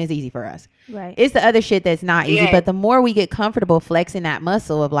recording is easy for us. Right. It's the other shit that's not easy. But the more we get comfortable flexing that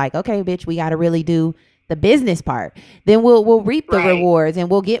muscle of like, okay, bitch, we got to really do the business part, then we'll reap the rewards, and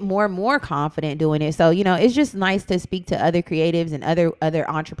we'll get more and more confident doing it. So, you know, it's just nice to speak to other creatives and other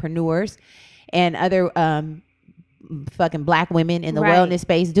entrepreneurs and other fucking black women in the wellness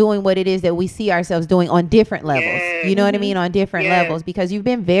space doing what it is that we see ourselves doing on different levels. You know what I mean? On different levels, because you've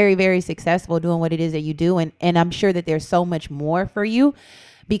been very, very successful doing what it is that you do. And I'm sure that there's so much more for you,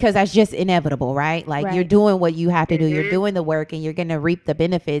 because that's just inevitable, right? Like you're doing what you have to do. You're doing the work, and you're going to reap the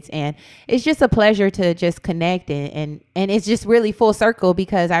benefits. And it's just a pleasure to just connect. And it's just really full circle,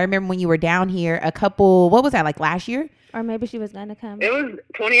 because I remember when you were down here what was that, like last year? Or maybe she was going to come. It was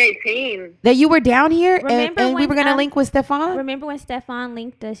 2018. That you were down here, and we were going to link with Stefan? Remember when Stefan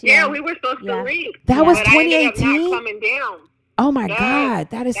linked us? Yeah, we were supposed to link. That was but 2018? I ended up not coming down. Oh my God,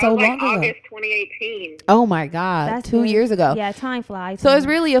 that is so long ago. August 2018. Oh my God, That's 2 years ago. Yeah, time flies. So it's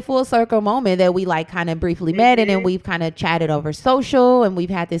really a full circle moment that we like kind of briefly met, and then we've kind of chatted over social, and we've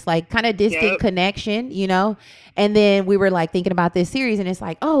had this like kind of distant connection, you know. And then we were like thinking about this series, and it's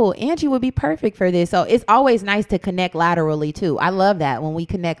like, oh, Angie would be perfect for this. So it's always nice to connect laterally too. I love that when we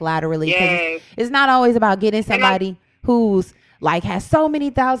connect laterally, because it's not always about getting somebody who's like has so many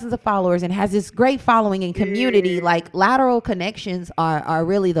thousands of followers and has this great following and community. Like lateral connections are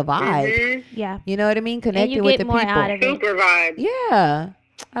really the vibe. Yeah. You know what I mean? Connecting with the people. Super vibe. Yeah.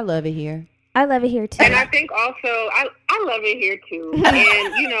 I love it here. I love it here too. And I think also I love it here too.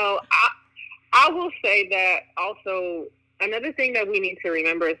 And you know, I will say that also another thing that we need to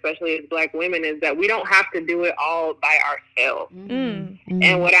remember, especially as Black women, is that we don't have to do it all by ourselves.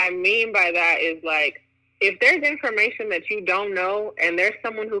 And what I mean by that is like, if there's information that you don't know and there's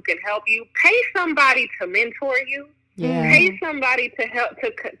someone who can help you, pay somebody to mentor you. Pay somebody to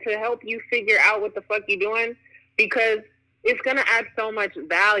help you figure out what the fuck you're doing, because it's going to add so much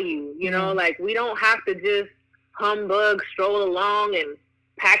value. You know, like we don't have to just humbug, stroll along and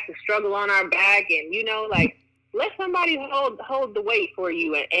pack the struggle on our back. And, you know, like let somebody hold the weight for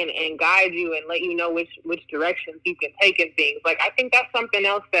you and guide you and let you know which directions you can take in things. Like, I think that's something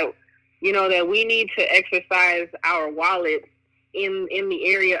else that, you know, that we need to exercise our wallets in the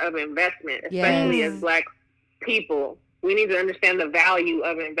area of investment, especially as Black people. We need to understand the value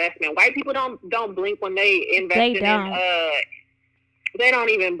of investment. White people don't blink when they invest they don't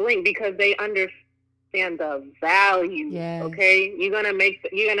even blink, because they understand the value. Okay, you're gonna make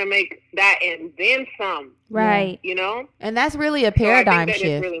that and then some. Right. You know, and that's really a paradigm shift.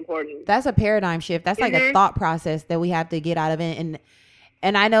 Is really important. That's a paradigm shift. That's like a thought process that we have to get out of it.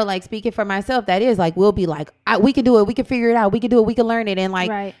 And I know, like, speaking for myself, that is like, we'll be like, we can do it. We can figure it out. We can do it. We can learn it. And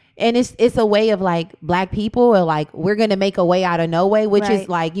like, and it's a way of like Black people are like, we're going to make a way out of no way, which is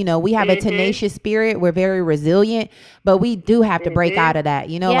like, you know, we have a tenacious spirit. We're very resilient, but we do have to break out of that,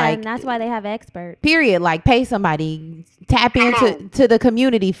 you know, like, and that's why they have experts. Period. Like, pay somebody, tap into the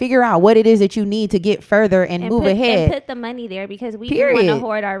community, figure out what it is that you need to get further and move ahead. And put the money there, because we want to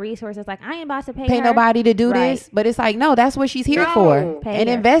hoard our resources. Like, I ain't about to pay her. Nobody to do this, but it's like, no, that's what she's here for. And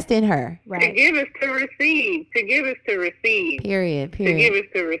invest in her. To give is to receive. To give is to receive. Period. To give is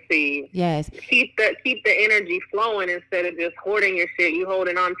to receive. Yes. Keep the energy flowing instead of just hoarding your shit. You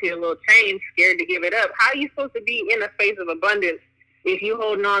holding on to your little change, scared to give it up. How are you supposed to be in a space of abundance if you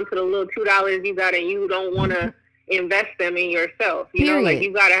holding on to the little $2 you got and you don't want to invest them in yourself? You know, like,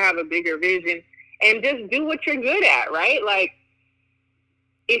 you got to have a bigger vision and just do what you're good at, right? Like,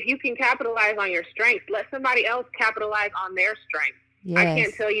 if you can capitalize on your strengths, let somebody else capitalize on their strengths. Yes. I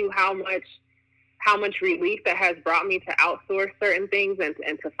can't tell you how much relief that has brought me to outsource certain things and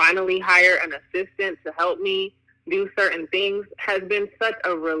to finally hire an assistant to help me do certain things has been such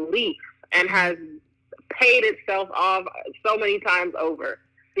a relief and has paid itself off so many times over,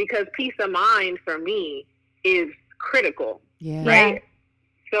 because peace of mind for me is critical, right?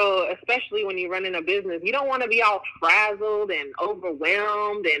 So especially when you're running a business, you don't want to be all frazzled and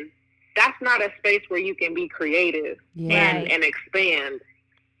overwhelmed, and that's not a space where you can be creative and expand.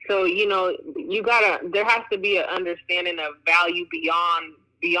 So, you know, there has to be an understanding of value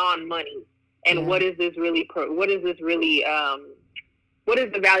beyond money. and what is this really what is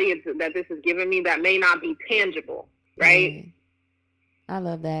the value that this has given me that may not be tangible, right? I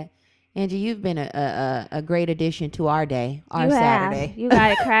love that. Angie, you've been a great addition to our day, our Saturday. You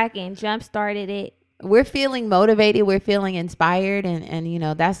got it cracking, jump started it. We're feeling motivated. We're feeling inspired. And you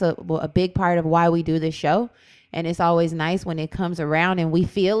know, that's a big part of why we do this show. And it's always nice when it comes around and we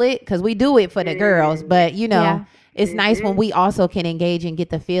feel it, because we do it for the girls. But, you know, it's nice when we also can engage and get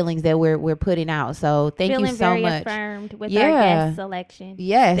the feelings that we're putting out. So thank you so much. Feeling very affirmed with our guest selection.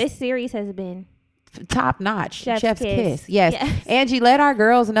 Yes. This series has been top notch. Chef's kiss. Yes. Angie, let our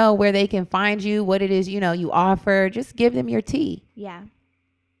girls know where they can find you, what it is, you know, you offer. Just give them your tea. Yeah.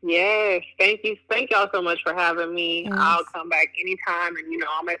 Yes. Thank you. Thank y'all so much for having me. Yes. I'll come back anytime. And, you know,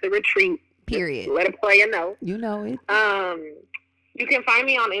 I'm at the retreat. Period. Let a player know. You know it. You can find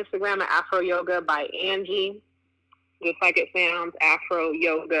me on Instagram at Afro Yoga by Angie. Just like it sounds, Afro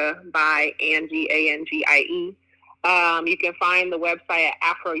Yoga by Angie, Angie. You can find the website at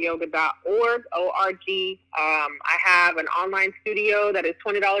afroyoga.org, O-R-G. I have an online studio that is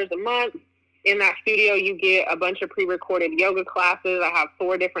 $20 a month. In that studio, you get a bunch of pre-recorded yoga classes. I have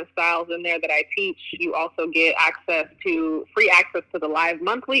 4 different styles in there that I teach. You also get free access to the live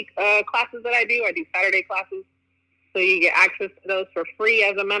monthly classes that I do. I do Saturday classes. So you get access to those for free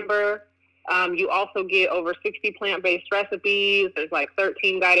as a member. You also get over 60 plant-based recipes. There's like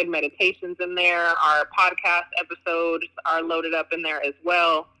 13 guided meditations in there. Our podcast episodes are loaded up in there as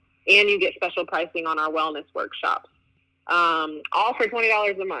well. And you get special pricing on our wellness workshops. All for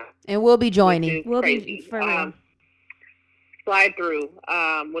 $20 a month. And we'll be joining. We'll be for slide through.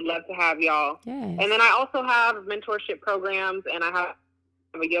 Would love to have y'all. Yes. And then I also have mentorship programs, and I have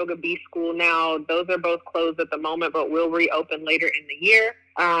a yoga B school now. Those are both closed at the moment, but will reopen later in the year,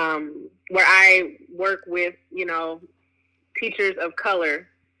 where I work with, you know, teachers of color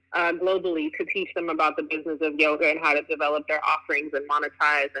globally to teach them about the business of yoga and how to develop their offerings and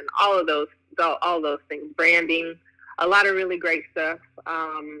monetize and all those things, branding, a lot of really great stuff.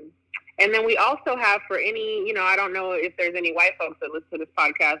 And then we also have, for any, you know, I don't know if there's any white folks that listen to this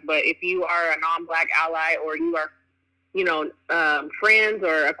podcast, but if you are a non-Black ally, or you are, you know, friends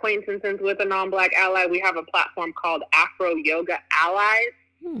or acquaintances with a non-Black ally, we have a platform called Afro Yoga Allies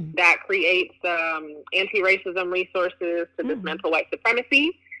that creates anti-racism resources to dismantle white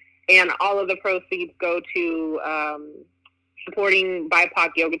supremacy. And all of the proceeds go to supporting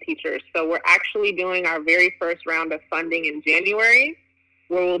BIPOC yoga teachers. So we're actually doing our very first round of funding in January,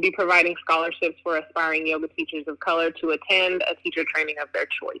 where we'll be providing scholarships for aspiring yoga teachers of color to attend a teacher training of their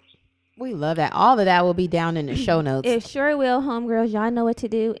choice. We love that. All of that will be down in the show notes. It sure will, homegirls. Y'all know what to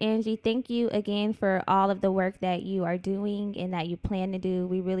do. Angie, thank you again for all of the work that you are doing and that you plan to do.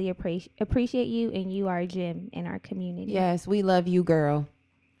 We really appreciate you, and you are a gem in our community. Yes, we love you, girl.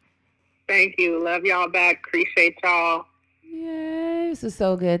 Thank you. Love y'all back. Appreciate y'all. Yes, this is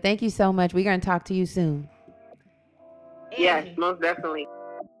so good. Thank you so much. We're going to talk to you soon. Yes, most definitely.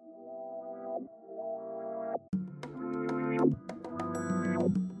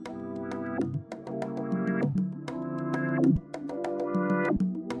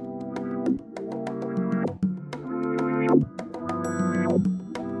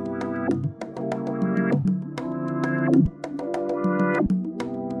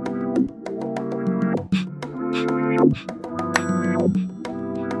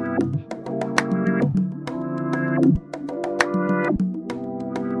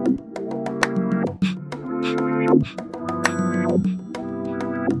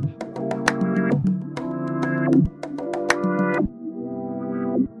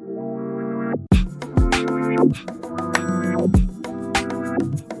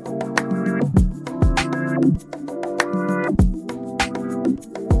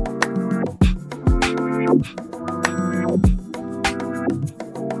 You